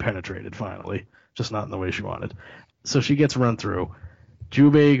 She's been penetrated, finally. Just not in the way she wanted. So she gets run through.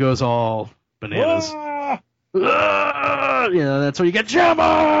 Jubei goes all bananas. That's where you get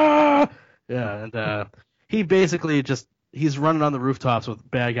Gemma! Yeah, and he basically he's running on the rooftops with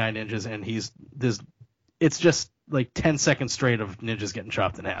bad guy ninjas, and it's just like 10 seconds straight of ninjas getting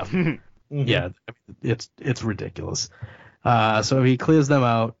chopped in half. Yeah, it's ridiculous. So he clears them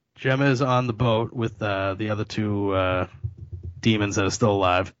out. Gemma is on the boat with the other two demons that are still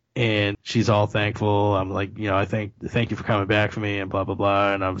alive, and she's all thankful. I'm like, I thank you for coming back for me, and blah blah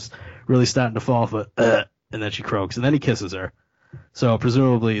blah. And I was really starting to fall for, and then she croaks, and then he kisses her. So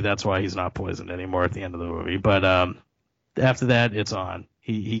presumably that's why he's not poisoned anymore at the end of the movie. But after that, it's on.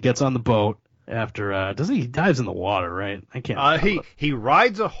 He gets on the boat. After he dives in the water, right? I can't. He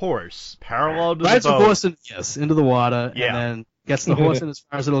rides a horse parallel to rides the boat. A horse into the water, and then gets the horse in as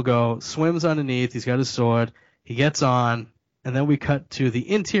far as it'll go. Swims underneath. He's got his sword. He gets on, and then we cut to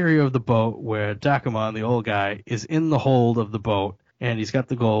the interior of the boat where Dakamon, the old guy, is in the hold of the boat, and he's got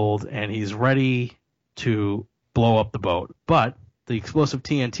the gold, and he's ready to blow up the boat. But the explosive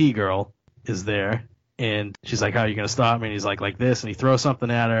TNT girl is there. And she's like, how are you going to stop me? And he's like this. And he throws something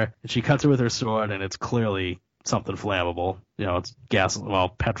at her. And she cuts her with her sword. And it's clearly something flammable. It's gas,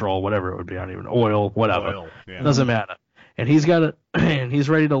 petrol, whatever it would be. I don't even oil, whatever. Oil, yeah. Doesn't matter. And he's got it. And he's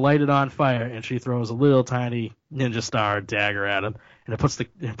ready to light it on fire. And she throws a little tiny ninja star dagger at him. And it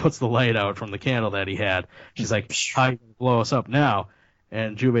puts the light out from the candle that he had. She's like, how are you going to blow us up now?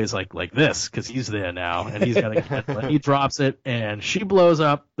 And Jubei's like this, because he's there now. And he's got to get it. He drops it. And she blows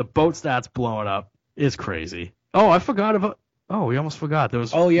up. The boat starts blowing up. It's crazy. Oh, I forgot about. Oh, we almost forgot. There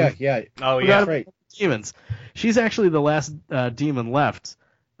was. Oh yeah. Oh yeah. Right. Demons. She's actually the last demon left,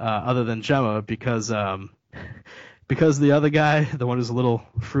 other than Gemma, because the other guy, the one who's a little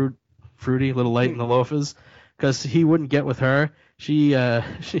fruity, little light in the loafers, because he wouldn't get with her. She's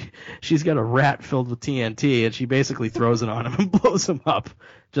got a rat filled with TNT, and she basically throws it on him and blows him up.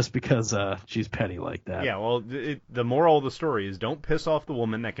 Just because she's petty like that. Yeah, well, the moral of the story is don't piss off the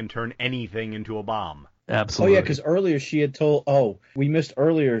woman that can turn anything into a bomb. Absolutely. Oh, yeah, because earlier she had told... Oh, we missed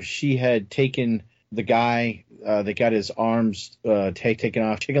earlier she had taken the guy that got his arms taken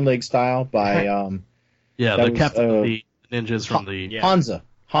off, chicken leg style, by... the captain of the ninjas from the...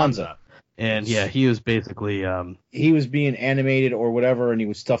 Hansa. And, yeah, he was basically... he was being animated or whatever, and he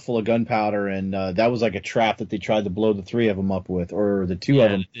was stuffed full of gunpowder, and that was like a trap that they tried to blow the three of them up with, or the two of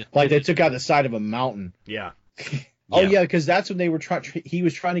them. They took out the side of a mountain. Yeah. Because that's when they were he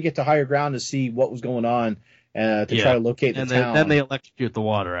was trying to get to higher ground to see what was going on, to try to locate the town. And then they electrocute the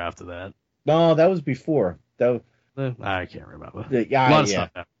water after that. No, that was before. I can't remember. A lot of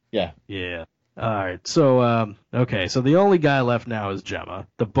stuff happened. Yeah. All right, so so the only guy left now is Gemma.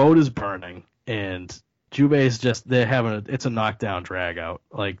 The boat is burning, and Jubei's it's a knockdown drag out.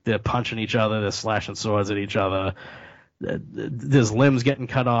 Like, they're punching each other, they're slashing swords at each other. There's limbs getting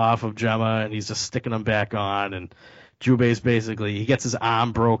cut off of Gemma, and he's just sticking them back on. And Jubei's he gets his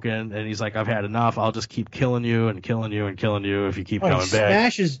arm broken, and he's like, I've had enough. I'll just keep killing you and killing you and killing you if you keep coming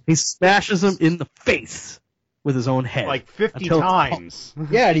back. He smashes him in the face with his own head. Like 50 times.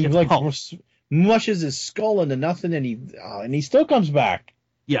 Yeah, and he mushes his skull into nothing, and he still comes back.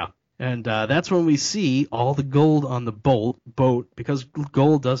 Yeah, and that's when we see all the gold on the boat, because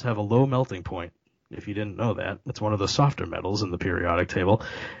gold does have a low melting point. If you didn't know that, it's one of the softer metals in the periodic table.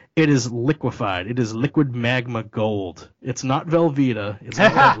 It is liquefied. It is liquid magma gold. It's not Velveeta. It's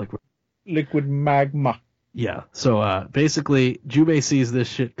not liquid. Liquid magma. Yeah, so basically, Jubei sees this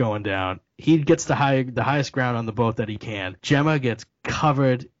shit going down. He gets the highest ground on the boat that he can. Gemma gets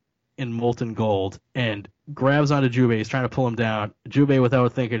covered in molten gold and grabs onto Jubei. He's trying to pull him down. Jubei,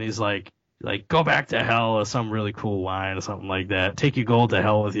 without thinking, he's like, go back to hell, or some really cool line or something like that. Take your gold to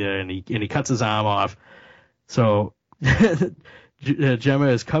hell with you, and he cuts his arm off. So Gemma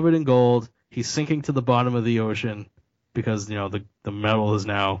is covered in gold. He's sinking to the bottom of the ocean because the metal is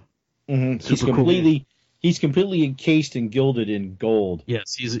now super cool. He's completely encased and gilded in gold.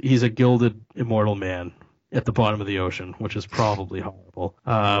 Yes, he's a gilded immortal man at the bottom of the ocean, which is probably horrible.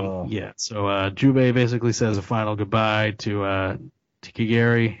 Yeah, so Jubei basically says a final goodbye to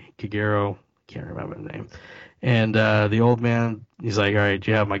Kagero, can't remember the name. And the old man, he's like, all right,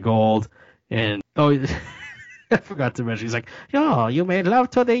 you have my gold. And, I forgot to mention, he's like, oh, you made love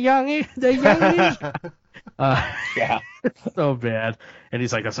to the youngie? Yeah. So bad. And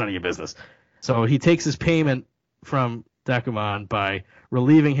he's like, that's none of your business. So he takes his payment from Decamon by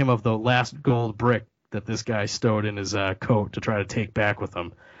relieving him of the last gold brick that this guy stowed in his coat to try to take back with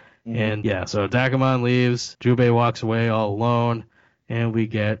him. Mm-hmm. And yeah, so Decamon leaves, Jubei walks away all alone, and we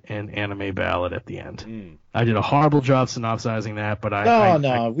get an anime ballad at the end. Mm. I did a horrible job synopsizing that, but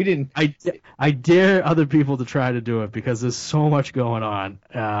we didn't. I dare other people to try to do it because there's so much going on.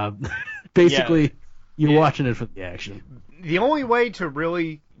 Basically, you're watching it for the action. The only way to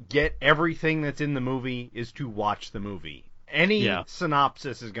really get everything that's in the movie is to watch the movie. Any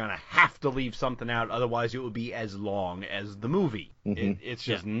synopsis is going to have to leave something out, otherwise it would be as long as the movie. Mm-hmm. It's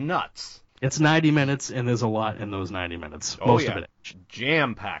just nuts. It's 90 minutes, and there's a lot in those 90 minutes. Most of it.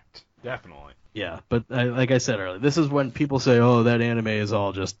 Jam-packed, definitely. Yeah, but like I said earlier, this is when people say, oh, that anime is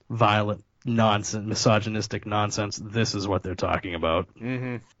all just violent nonsense, misogynistic nonsense. This is what they're talking about.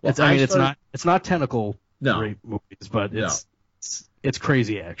 Mm-hmm. It's not tentacle rape movies, but it's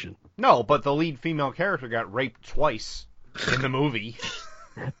crazy action. No, but the lead female character got raped twice in the movie.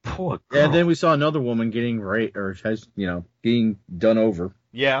 Poor girl. And then we saw another woman getting raped, or being done over.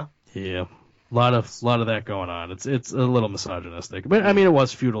 Yeah. Yeah. A lot of that going on. It's a little misogynistic, but I mean it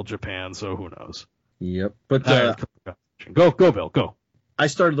was feudal Japan, so who knows? Yep. But go Bill, go. I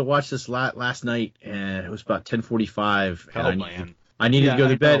started to watch this last night, and it was about 10:45. I needed to go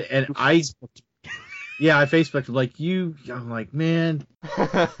to bed, and I Facebooked like you. I'm like, man,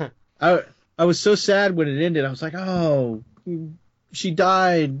 I was so sad when it ended. I was like, oh, she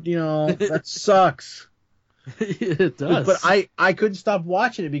died. That sucks. It does. But I couldn't stop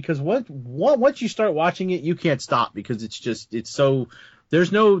watching it because once you start watching it, you can't stop because it's so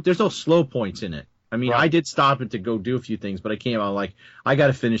there's no slow points in it. I mean, right. I did stop it to go do a few things, but I came out like I got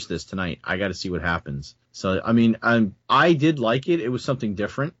to finish this tonight. I got to see what happens. So I mean, I did like it. It was something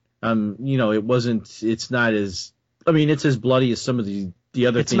different. It wasn't. It's not as. I mean, it's as bloody as some of the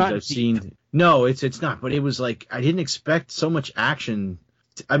other things I've seen. No, it's not. But it was like I didn't expect so much action.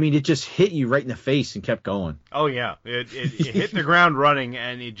 I mean, it just hit you right in the face and kept going. Oh, yeah. It hit the ground running,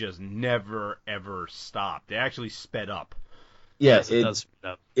 and it just never, ever stopped. It actually sped up. Yeah, yes, it does speed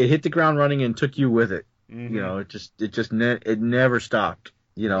up. It hit the ground running and took you with it. Mm-hmm. It never stopped.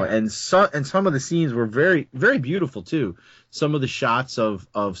 And some of the scenes were very, very beautiful, too. Some of the shots of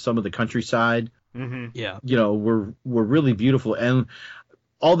some of the countryside, were really beautiful. And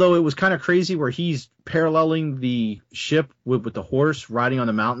although it was kind of crazy where he's paralleling the ship with the horse riding on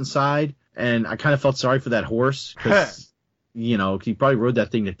the mountainside, and I kind of felt sorry for that horse because, he probably rode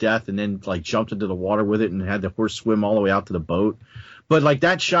that thing to death and then like jumped into the water with it and had the horse swim all the way out to the boat. But like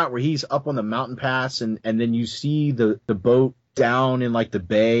that shot where he's up on the mountain pass and then you see the boat down in like the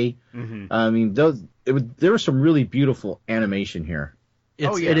bay. Mm-hmm. I mean, there was some really beautiful animation here.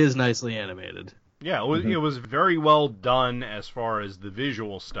 It is nicely animated. Yeah, it was very well done as far as the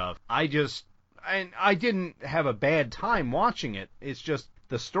visual stuff. I didn't have a bad time watching it. It's just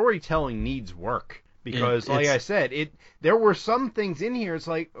the storytelling needs work because, like I said, there were some things in here. It's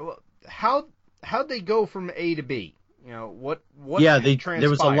like how'd they go from A to B? What? Yeah, there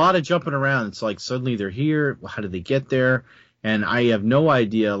was a lot of jumping around. It's like suddenly they're here. How did they get there? And I have no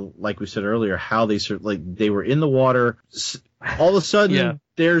idea, like we said earlier, how they were in the water. All of a sudden,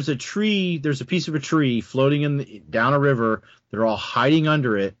 there's a piece of a tree floating down a river. They're all hiding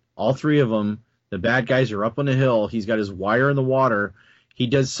under it, all three of them. The bad guys are up on the hill. He's got his wire in the water. He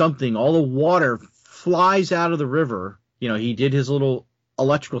does something. All the water flies out of the river. He did his little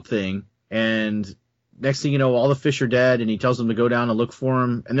electrical thing. And next thing you know, all the fish are dead. And he tells them to go down and look for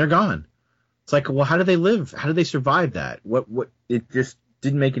them. And they're gone. It's like, well, how do they live? How do they survive that? What? It just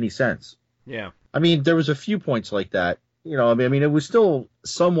didn't make any sense. Yeah. I mean, there was a few points like that. I mean, it was still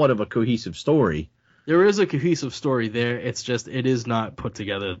somewhat of a cohesive story. There is a cohesive story there. It's just it is not put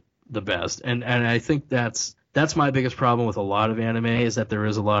together the best, and I think that's my biggest problem with a lot of anime is that there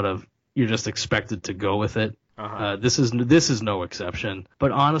is a lot of you're just expected to go with it. Uh-huh. This is no exception.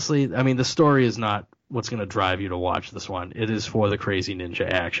 But honestly, I mean, the story is not what's going to drive you to watch this one. It is for the crazy ninja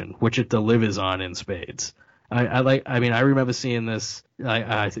action, which it delivers on in spades. I remember seeing this, like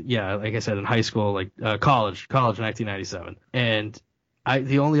I said, in high school, college in 1997. And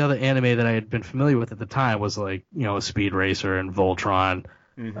the only other anime that I had been familiar with at the time was Speed Racer and Voltron,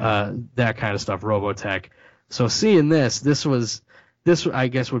 that kind of stuff, Robotech. So seeing this I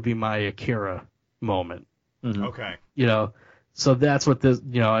guess would be my Akira moment. Mm-hmm. Okay. So that's what this,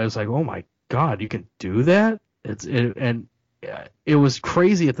 I was like, oh my God, you can do that? And it was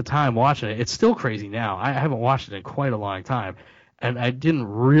crazy at the time watching it. It's still crazy now. I haven't watched it in quite a long time. And I didn't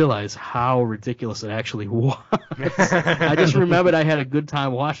realize how ridiculous it actually was. I just remembered I had a good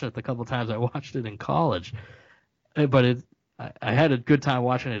time watching it the couple times I watched it in college. But I had a good time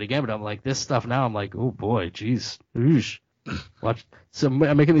watching it again, but I'm like, this stuff now, I'm like, oh boy, geez. Oosh. Watch. So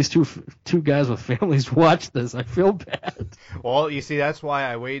I'm making these two guys with families watch this. I feel bad. Well, you see, that's why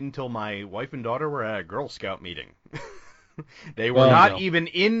I waited until my wife and daughter were at a Girl Scout meeting. They were not even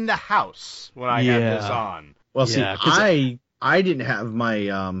in the house when I had this on. Well, see, I didn't have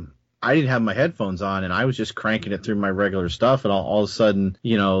my headphones on, and I was just cranking it through my regular stuff, and all of a sudden,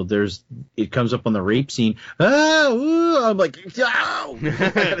 it comes up on the rape scene. I'm like, oh!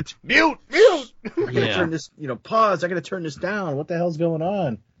 Mute. I gotta turn this, pause. I gotta turn this down. What the hell's going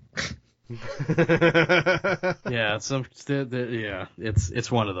on? It's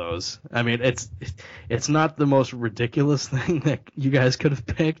one of those. I mean, it's not the most ridiculous thing that you guys could have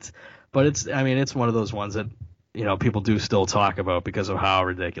picked, but it's one of those ones that people do still talk about because of how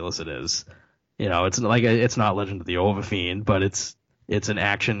ridiculous it is. It's not Legend of the Overfiend, but it's an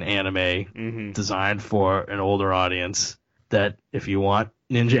action anime designed for an older audience that if you want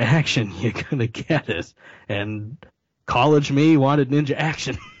ninja action, you're gonna get it. And college me wanted ninja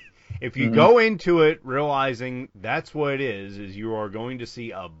action. If you go into it realizing that's what it is you are going to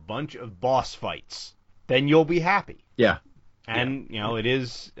see a bunch of boss fights, then you'll be happy. Yeah. And, it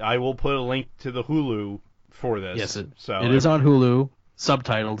is, I will put a link to the Hulu for this. Yes, it is on Hulu,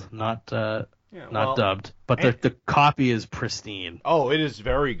 subtitled, not dubbed, but the copy is pristine. Oh, it is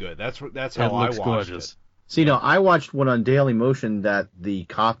very good. That's how I watched gorgeous. it. See, I watched one on Daily Motion that the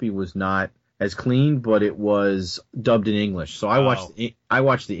copy was not as clean, but it was dubbed in English. So I watched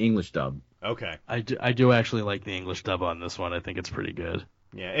the English dub. Okay. I do actually like the English dub on this one. I think it's pretty good.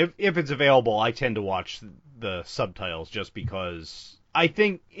 Yeah, if it's available, I tend to watch the subtitles just because I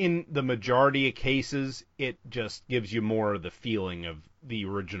think in the majority of cases, it just gives you more of the feeling of the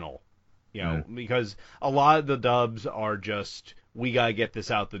original. Because a lot of the dubs are just, we gotta get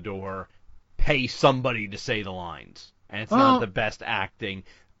this out the door, pay somebody to say the lines. And it's not the best acting.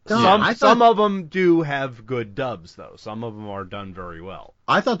 Some of them do have good dubs, though. Some of them are done very well.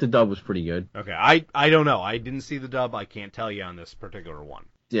 I thought the dub was pretty good. Okay, I don't know. I didn't see the dub. I can't tell you on this particular one.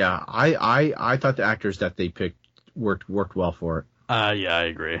 Yeah, I thought the actors that they picked worked well for it. Yeah, I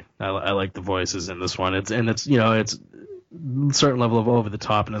agree. I like the voices in this one. It's a certain level of over the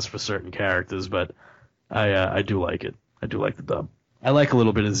topness for certain characters, but I do like it. I do like the dub. I like a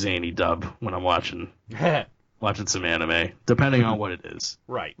little bit of zany dub when I'm watching some anime, depending on what it is.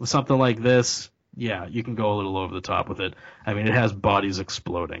 Right. With something like this, yeah, you can go a little over the top with it. I mean, it has bodies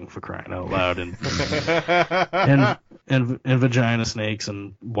exploding, for crying out loud, and vagina snakes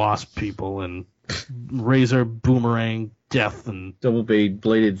and wasp people and razor boomerang death and double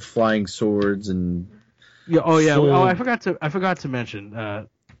bladed flying swords and I forgot to mention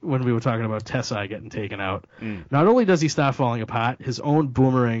when we were talking about Tessai getting taken out. Not only does he start falling apart, his own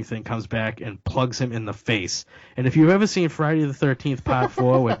boomerang thing comes back and plugs him in the face. And if you've ever seen Friday the 13th Part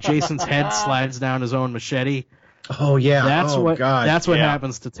 4 where Jason's head slides down his own machete, that's what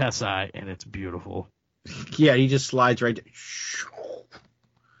happens to Tessai, and it's beautiful. Yeah, he just slides right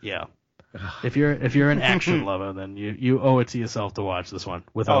Yeah. If you're an action lover, then you owe it to yourself to watch this one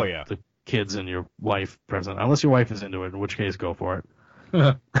without the kids and your wife present. Unless your wife is into it, in which case go for it.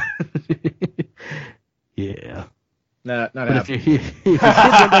 Yeah. Not but if your kids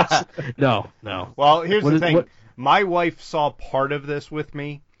no. Well, here's the thing. My wife saw part of this with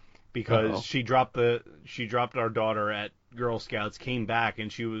me because she dropped our daughter at Girl Scouts, came back,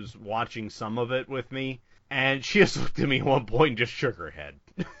 and she was watching some of it with me, and she just looked at me at one point and just shook her head.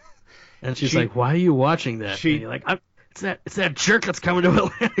 And she's like, "Why are you watching that?" And you're like, It's that jerk that's coming to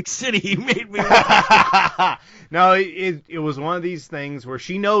Atlantic City. He made me watch. No, it was one of these things where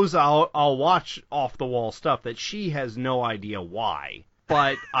she knows I'll watch off the wall stuff that she has no idea why.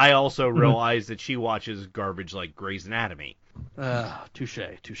 But I also realize that she watches garbage like Grey's Anatomy. Touche.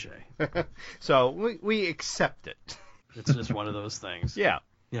 So we accept it. It's just one of those things. Yeah.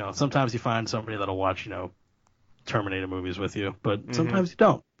 Sometimes you find somebody that'll watch, Terminator movies with you, but sometimes you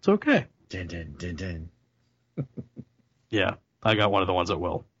don't. It's okay. Dun, dun, dun, dun. Yeah, I got one of the ones that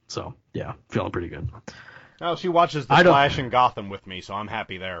will. So, yeah, feeling pretty good. Oh, she watches The Flash and Gotham with me, so I'm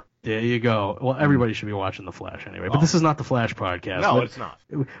happy there. There you go. Well, everybody should be watching The Flash anyway. But this is not the Flash podcast. No, it's not.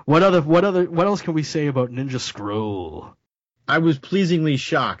 What else can we say about Ninja Scroll? I was pleasingly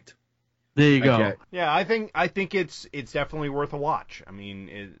shocked. There you go. Okay. Yeah, I think it's definitely worth a watch. I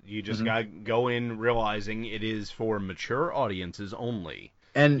mean, you just gotta go in realizing it is for mature audiences only.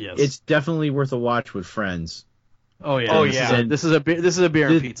 And it's definitely worth a watch with friends. Oh yeah. Oh, this yeah. Is a this is a beer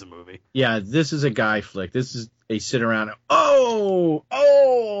and pizza movie. Yeah, this is a guy flick. This is a sit around.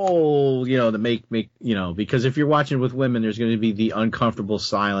 To make because if you're watching with women, there's going to be the uncomfortable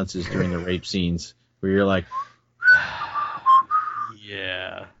silences during the rape scenes where you're like,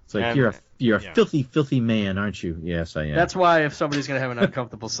 yeah. It's like you're a filthy man, aren't you? Yes, I am. That's why if somebody's gonna have an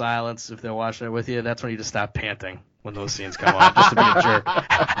uncomfortable silence if they're watching it with you, that's when you just stop panting when those scenes come on, just to be a jerk.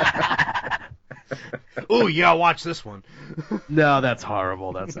 Ooh, you gotta watch this one. No, that's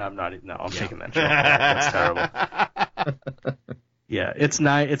horrible. I'm taking that joke back. That's terrible. Yeah, it's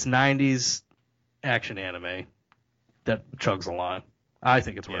 90s action anime that chugs along. I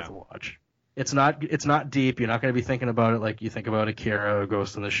think it's worth a watch. It's not deep. You're not going to be thinking about it like you think about Akira or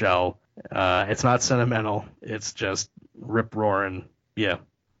Ghost in the Shell. It's not sentimental. It's just rip roaring. Yeah,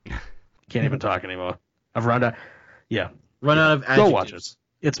 can't even talk anymore. I've run out. Yeah, run out of Go adjectives. watch it.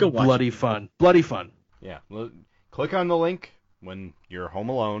 It's bloody fun. Bloody fun. Yeah, click on the link when you're home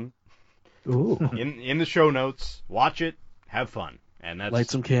alone. Ooh. In the show notes, watch it, have fun, and that's Light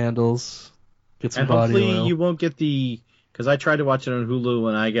some candles. Get some and body hopefully oil. you won't get because I tried to watch it on Hulu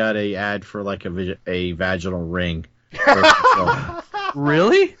and I got a ad for like a vaginal ring.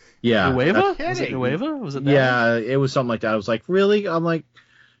 Really? Yeah. Nueva? Was it Nueva? Was it that? Yeah, it was something like that. I was like, really? I'm like,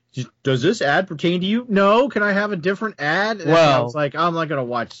 does this ad pertain to you? No. Can I have a different ad? And I was like, I'm not gonna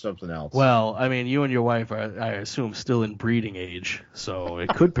watch something else. Well, I mean, you and your wife are, I assume, still in breeding age, so it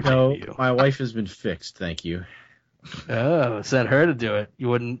could pertain to you. My wife has been fixed, thank you. Oh, sent her to do it. You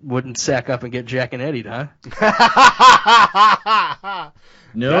wouldn't sack up and get Jack and Eddie, huh?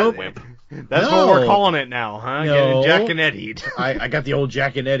 Nope. That's what we're calling it now, huh? No. Getting Jack and Eddie. I got the old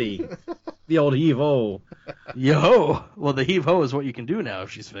Jack and Eddie. The old heave-ho. Yo. Well, the heave-ho is what you can do now if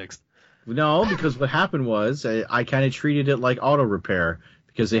she's fixed. No, because what happened was I kind of treated it like auto repair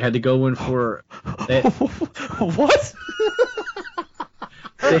because they had to go in for... What?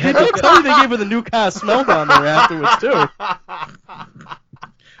 They tell you they gave her the new car smell down there afterwards, too.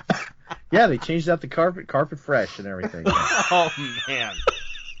 Yeah, they changed out the carpet fresh and everything. Oh, man.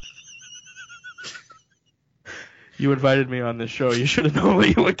 You invited me on this show. You should have known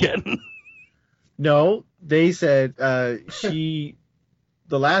what you were getting. No, they said the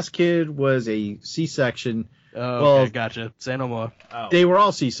last kid was a C-section. Oh, well, okay, gotcha. Say no more. Oh. They were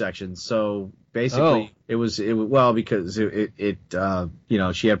all C-sections, so basically it was because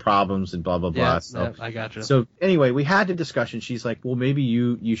she had problems and blah blah blah. Yeah, so I gotcha. So anyway, we had the discussion. She's like, "Well, maybe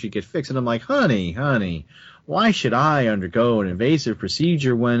you should get fixed," and I'm like, "Honey, why should I undergo an invasive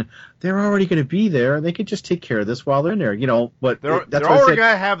procedure when they're already going to be there? They could just take care of this while they're in there, But They're that's already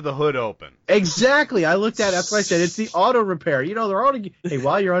going to have the hood open. Exactly. I looked at it. That's what I said. It's the auto repair. They're already. Hey,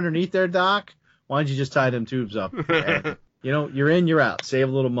 while you're underneath there, Doc, why don't you just tie them tubes up? And, you're in, you're out. Save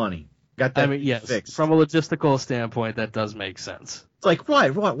a little money. Got that yes, fixed. from a logistical standpoint, that does make sense. It's like,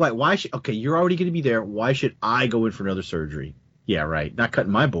 why should... Okay, you're already going to be there. Why should I go in for another surgery? Yeah, right. Not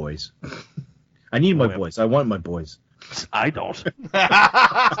cutting my boys. I need my boys. I want my boys. I don't.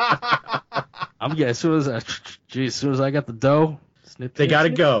 As soon as I got the dough, they got to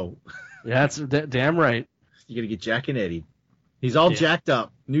go. Yeah, that's damn right. You got to get Jack and Eddie. He's all jacked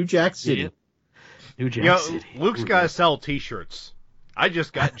up. New Jack City. Yeah. New Jack City. Luke's got to sell T-shirts. I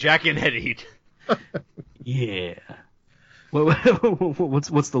just got Jack and Eddie. Yeah.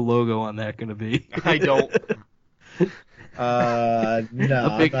 What's the logo on that going to be? I don't. No.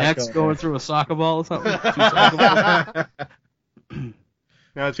 A big X going through a soccer ball or something? 2 soccer balls?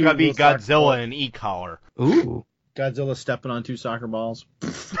 No, it's got to be Godzilla and E-collar. Ooh. Godzilla stepping on 2 soccer balls.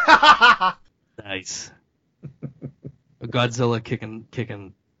 Nice. A Godzilla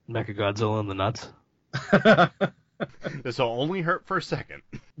kicking Mechagodzilla in the nuts. This will only hurt for a second.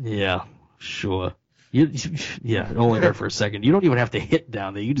 Yeah, sure. It only hurt for a second. You don't even have to hit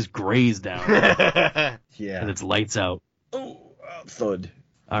down there. You just graze down. Yeah. And it's lights out. Oh, thud.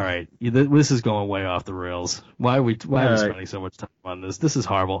 All right. This is going way off the rails. Why are we spending so much time on this? This is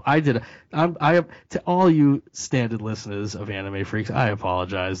horrible. To all you standard listeners of Anime Freaks, I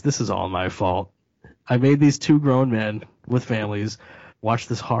apologize. This is all my fault. I made these 2 grown men with families watch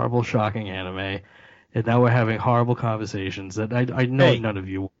this horrible, shocking anime, and now we're having horrible conversations that I know none of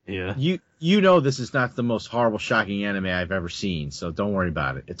you hear. You know this is not the most horrible, shocking anime I've ever seen, so don't worry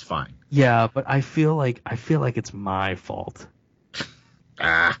about it. It's fine. Yeah, but I feel like it's my fault.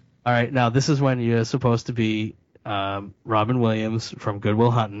 All right, now this is when you're supposed to be Robin Williams from Good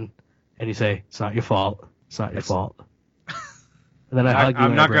Will Hunting, and you say it's not your fault. It's not your fault. And then I hug you.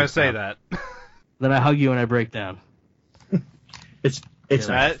 I'm not going to say that. Then I hug you and I break down. It's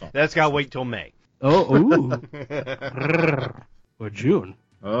not. That's got to wait till May. Oh, ooh. Or June.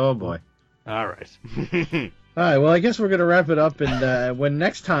 Oh boy. All right. All right, well, I guess we're going to wrap it up, and when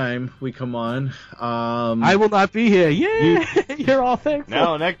next time we come on... I will not be here. Yeah, you're all thankful.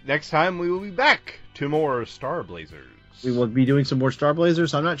 No, next time we will be back to more Star Blazers. We will be doing some more Star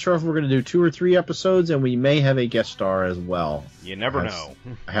Blazers. I'm not sure if we're going to do 2 or 3 episodes, and we may have a guest star as well. You never know.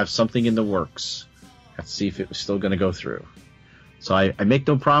 I have something in the works. Have to see if it was still going to go through. So I make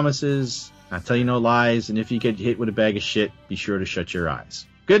no promises, I tell you no lies, and if you get hit with a bag of shit, be sure to shut your eyes.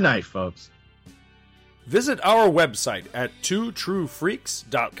 Good night, folks. Visit our website at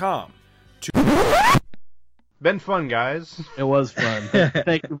twotruefreaks.com. Been fun, guys. It was fun.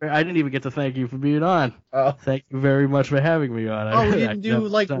 Thank you. I didn't even get to thank you for being on. Thank you very much for having me on. We didn't do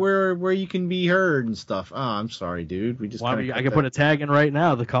where you can be heard and stuff. Oh, I'm sorry, dude. We just. I can put a tag in right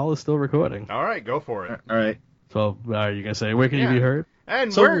now. The call is still recording. All right, go for it. All right. So, are you gonna say where can you be heard?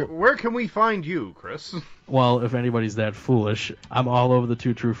 And where can we find you, Chris? Well, if anybody's that foolish, I'm all over the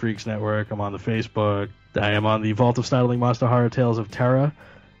Two True Freaks network. I'm on the Facebook. I am on the Vault of Startling Monster Horror Tales of Terror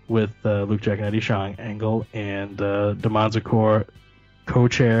with Luke Giaconetti, Sean Engel, and Demonzacor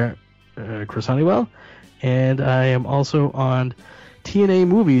co-chair Chris Honeywell. And I am also on TNA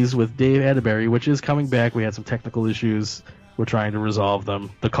Movies with Dave Atterbury, which is coming back. We had some technical issues. We're trying to resolve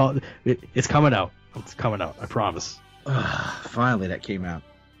them. It's coming out. It's coming out. I promise. Finally, that came out.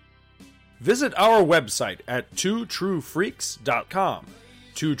 Visit our website at twotruefreaks.com.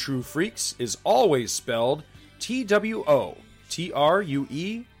 Two True Freaks is always spelled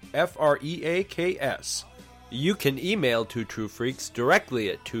TWOTRUEFREAKS. You can email Two True Freaks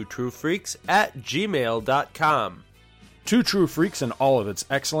directly at twotruefreaks@gmail.com. Two True Freaks and all of its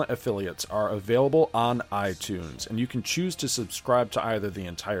excellent affiliates are available on iTunes, and you can choose to subscribe to either the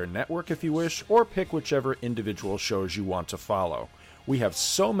entire network if you wish, or pick whichever individual shows you want to follow. We have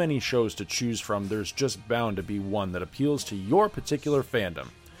so many shows to choose from, there's just bound to be one that appeals to your particular fandom.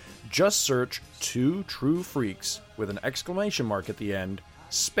 Just search Two True Freaks with an exclamation mark at the end,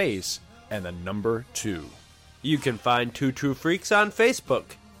 space, and the number 2. You can find Two True Freaks on Facebook.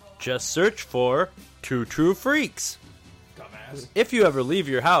 Just search for Two True Freaks. Dumbass. If you ever leave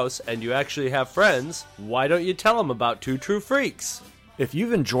your house and you actually have friends, why don't you tell them about Two True Freaks? If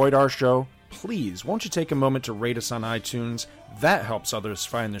you've enjoyed our show, please won't you take a moment to rate us on iTunes? That helps others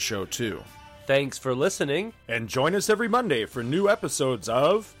find the show too. Thanks for listening. And join us every Monday for new episodes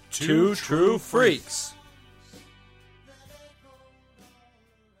of Two True Freaks.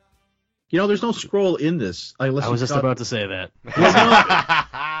 You know, there's no scroll in this. I was just about to say that.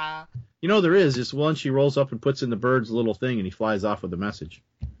 You know there is. Just once she rolls up and puts in the bird's little thing, and he flies off with a message.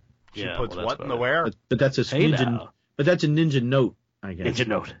 She puts what in the where? But that's a ninja. But that's a ninja note, I guess. Ninja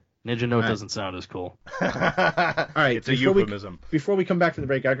note. Ninja note doesn't sound as cool. All right, it's a euphemism. Before we come back from the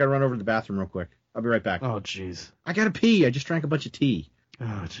break, I gotta run over to the bathroom real quick. I'll be right back. Oh, jeez. I gotta pee. I just drank a bunch of tea.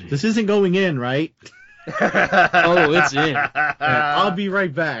 Oh, jeez. This isn't going in, right? Oh, it's in. I'll be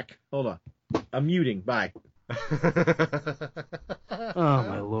right back. Hold on. I'm muting. Bye. Oh,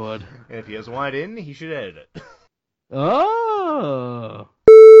 my lord. And if he doesn't want it in, he should edit it. Oh.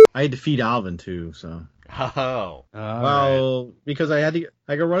 I had to feed Alvin, too, so. Oh. Well, because I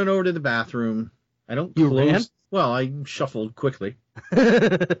go running over to the bathroom. I don't close. Ran? Well, I shuffled quickly.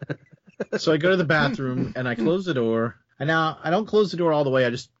 So I go to the bathroom, and I close the door. And now, I don't close the door all the way. I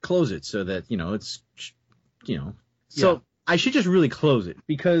just close it so that, it's. So. Yeah. I should just really close it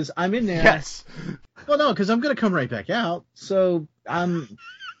because I'm in there. Yes. Well, no, because I'm going to come right back out. So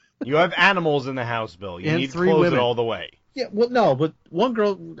You have animals in the house, Bill. You need to close women. it all the way. Yeah, well, no, but one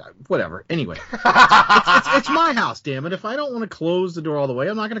girl, whatever. Anyway, it's my house, damn it. If I don't want to close the door all the way,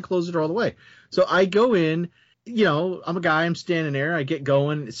 I'm not going to close the door all the way. So I go in, I'm a guy, I'm standing there, I get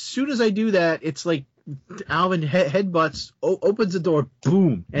going. As soon as I do that, it's like Alvin headbutts, opens the door,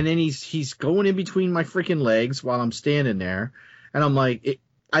 boom, and then he's going in between my freaking legs while I'm standing there, and I'm like,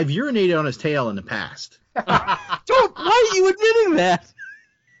 I've urinated on his tail in the past. Dude, why are you admitting that?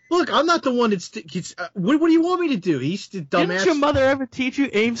 Look, I'm not the one that's. What do you want me to do? He's the dumbass. Didn't your mother ever teach you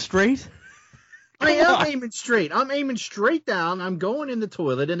aim straight? I am aiming straight. I'm aiming straight down. I'm going in the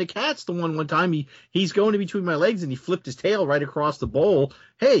toilet, and the cat's the one time he's going in between my legs, and he flipped his tail right across the bowl.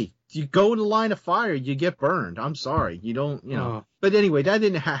 Hey, you go in the line of fire, you get burned. I'm sorry, you don't. Oh. But anyway, that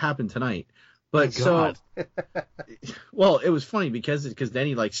didn't happen tonight. But so, well, it was funny because then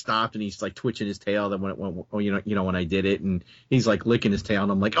he stopped and he's twitching his tail. Then when I did it, and he's licking his tail,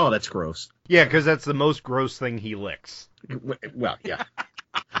 and I'm like, oh, that's gross. Yeah, because that's the most gross thing he licks. Well, yeah.